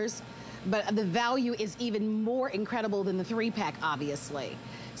 $132, but the value is even more incredible than the 3-pack, obviously.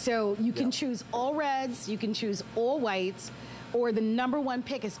 So you can choose all reds, you can choose all whites, or the #1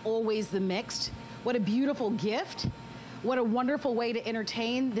 pick is always the mixed. What a beautiful gift. What a wonderful way to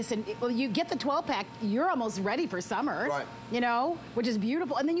entertain this. Well, you get the 12-pack, you're almost ready for summer. Right. You know, which is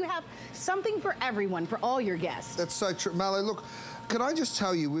beautiful. And then you have something for everyone, for all your guests. That's so true. Marlo, look, can I just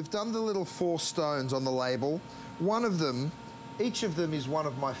tell you, we've done the little 4 stones on the label. One of them, each of them is one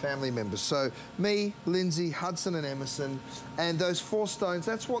of my family members. So me, Lindsay, Hudson and Emerson, and those 4 stones,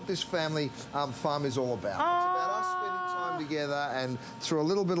 that's what this family farm is all about. It's about us spending time together and through a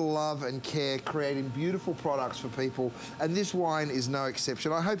little bit of love and care, creating beautiful products for people. And this wine is no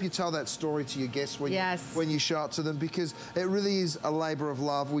exception. I hope you tell that story to your guests when you show it to them, because it really is a labor of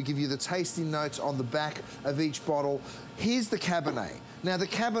love. We give you the tasting notes on the back of each bottle. Here's the Cabernet. Now, the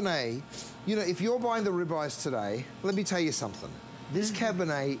Cabernet, you know, if you're buying the ribeyes today, let me tell you something. This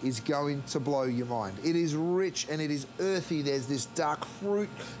Cabernet is going to blow your mind. It is rich and it is earthy. There's this dark fruit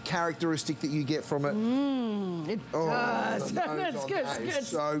characteristic that you get from it. It does. That's good. It's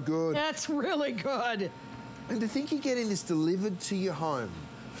so good. That's really good. And to think you're getting this delivered to your home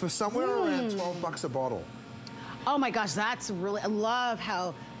for somewhere around $12 a bottle. Oh my gosh, that's really, I love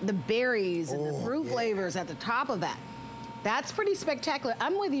how the berries and the fruit flavors at the top of that. That's pretty spectacular.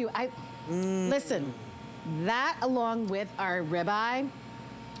 I'm with you. Listen, that along with our ribeye,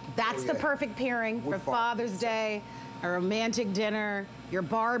 that's the perfect pairing for Father's Day, a romantic dinner, your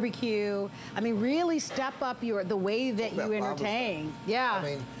barbecue. I mean, really step up the way that you entertain. Yeah. I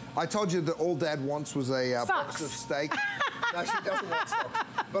mean, I told you that all Dad wants was a box of steak. No, she doesn't want socks.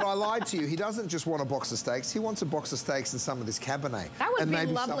 But I lied to you. He doesn't just want a box of steaks. He wants a box of steaks and some of this Cabernet. That would be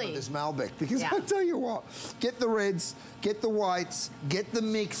maybe lovely. some of this Malbec. Because I tell you what, get the reds, get the whites, get the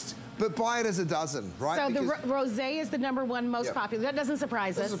mixed, but buy it as a dozen, right? So the rosé is the #1 most popular. That doesn't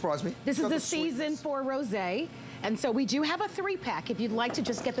surprise us. Doesn't surprise me. This is the season for rosé. And so we do have a 3-pack if you'd like to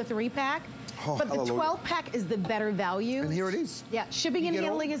just get the 3-pack. Oh, but the 12-pack is the better value. And here it is. Yeah, shipping and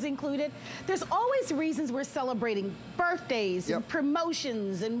handling is included. There's always reasons we're celebrating birthdays and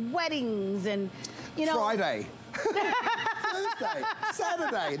promotions and weddings and, you know. Friday. Thursday,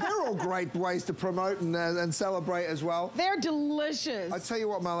 Saturday. They're all great ways to promote and celebrate as well. They're delicious. I tell you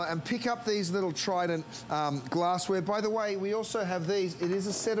what, Marla, and pick up these little Trident glassware. By the way, we also have these. It is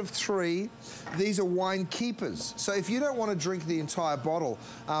a set of 3. These are wine keepers. So if you don't want to drink the entire bottle,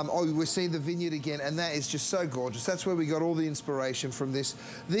 we're seeing the vineyard again, and that is just so gorgeous. That's where we got all the inspiration from this.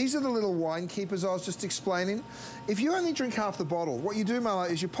 These are the little wine keepers I was just explaining. If you only drink half the bottle, what you do,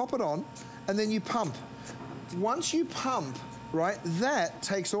 Marla, is you pop it on, and then you pump. Once you pump, right, that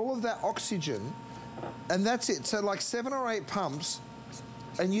takes all of that oxygen, and that's it. So like 7 or 8 pumps,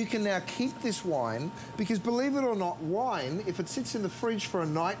 and you can now keep this wine, because believe it or not, wine, if it sits in the fridge for a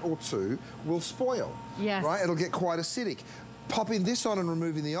night or 2, will spoil. Yes. Right? It'll get quite acidic. Popping this on and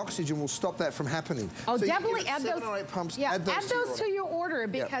removing the oxygen will stop that from happening. Oh, so definitely add 7 those. or 8 pumps. Yeah, add those to your order,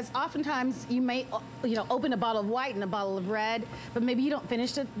 because oftentimes you may, open a bottle of white and a bottle of red, but maybe you don't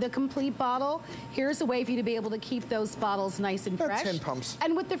finish the complete bottle. Here's a way for you to be able to keep those bottles nice and fresh. 10 pumps.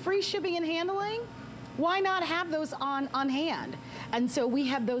 And with the free shipping and handling, why not have those on hand? And so we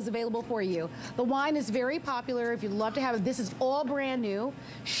have those available for you. The wine is very popular. If you'd love to have it, this is all brand new.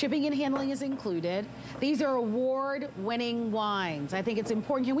 Shipping and handling is included. These are award-winning wines. I think it's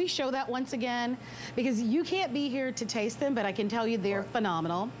important. Can we show that once again? Because you can't be here to taste them, but I can tell you they're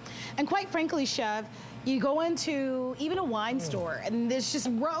phenomenal. And quite frankly, Chef, you go into even a wine store and there's just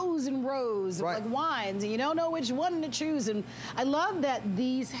rows and rows of like wines and you don't know which one to choose. And I love that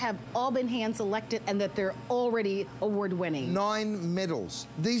these have all been hand selected and that they're already award winning. 9 medals.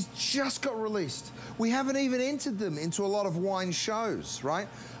 These just got released. We haven't even entered them into a lot of wine shows, right?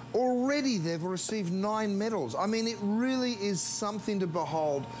 Already they've received 9 medals. I mean, it really is something to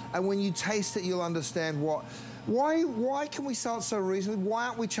behold. And when you taste it, you'll understand why can we sell it so reasonably? Why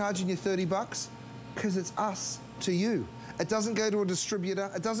aren't we charging you $30? Because it's us to you. It doesn't go to a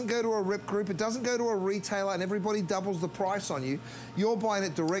distributor. It doesn't go to a rep group. It doesn't go to a retailer and everybody doubles the price on you. You're buying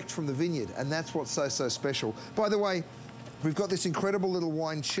it direct from the vineyard, and that's what's so special. By the way, we've got this incredible little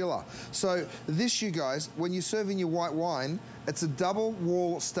wine chiller. So this, you guys, when you're serving your white wine, it's a double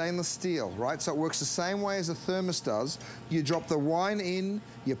wall stainless steel, right? So it works the same way as a thermos does. You drop the wine in,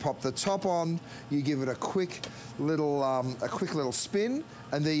 you pop the top on, you give it a quick little spin,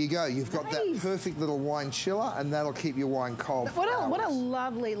 and there you go. You've got that perfect little wine chiller, and that'll keep your wine cold for hours. What a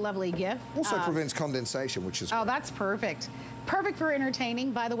lovely, lovely gift. Also prevents condensation, which is great. Oh, that's perfect. Perfect for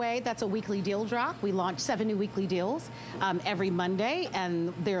entertaining, by the way. That's a weekly deal drop. We launch 7 new weekly deals every Monday,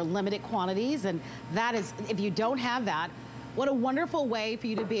 and they're limited quantities. And that is, if you don't have that, what a wonderful way for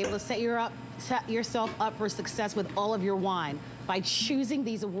you to be able to set yourself up for success with all of your wine by choosing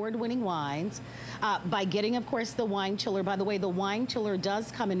these award-winning wines, by getting, of course, the wine chiller. By the way, the wine chiller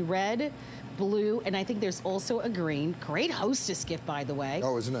does come in red, blue, and I think there's also a green. Great hostess gift, by the way.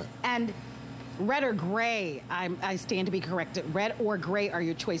 Oh, isn't it? And red or gray, I stand to be corrected. Red or gray are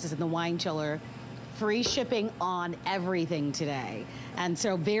your choices in the wine chiller. Free shipping on everything today. And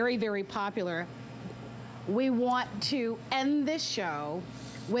so very, very popular. We want to end this show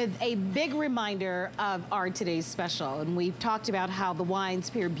with a big reminder of our today's special. And we've talked about how the wines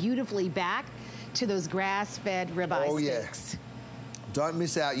pair beautifully back to those grass-fed ribeye steaks. Don't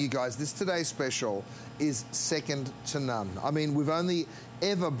miss out, you guys. This today's special is second to none. I mean, we've only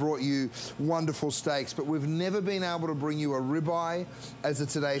ever brought you wonderful steaks, but we've never been able to bring you a ribeye as a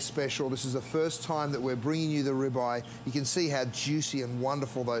Today Special. This is the first time that we're bringing you the ribeye. You can see how juicy and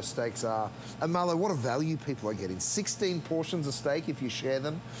wonderful those steaks are. And Marlo, what a value people are getting. 16 portions of steak if you share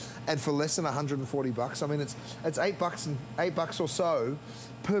them, and for less than 140 bucks. I mean, it's $8 or so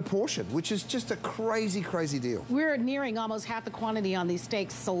per portion, which is just a crazy, crazy deal. We're nearing almost half the quantity on these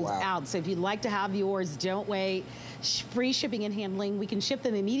steaks sold out. So if you'd like to have yours, don't wait. Free shipping and handling. We can ship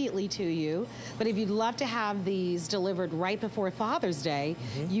them immediately to you. But if you'd love to have these delivered right before Father's Day,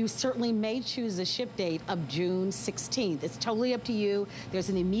 you certainly may choose a ship date of June 16th. It's totally up to you. There's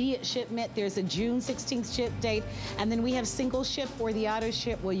an immediate shipment. There's a June 16th ship date. And then we have single ship or the auto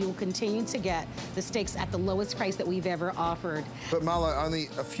ship where you will continue to get the steaks at the lowest price that we've ever offered. But Marlo, only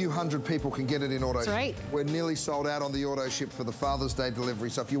a few hundred people can get it in auto ship. That's right. We're nearly sold out on the auto ship for the Father's Day delivery.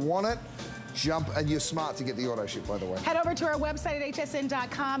 So if you want it, jump, and you're smart to get the auto ship, by the way. Head over to our website at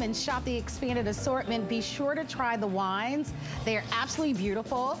hsn.com and shop the expanded assortment. Be sure to try the wines. They are absolutely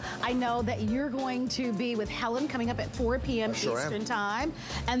beautiful. I know that you're going to be with Helen coming up at 4 p.m. Eastern Time.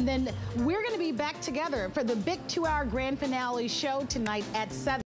 And then we're going to be back together for the big 2-hour grand finale show tonight at 7.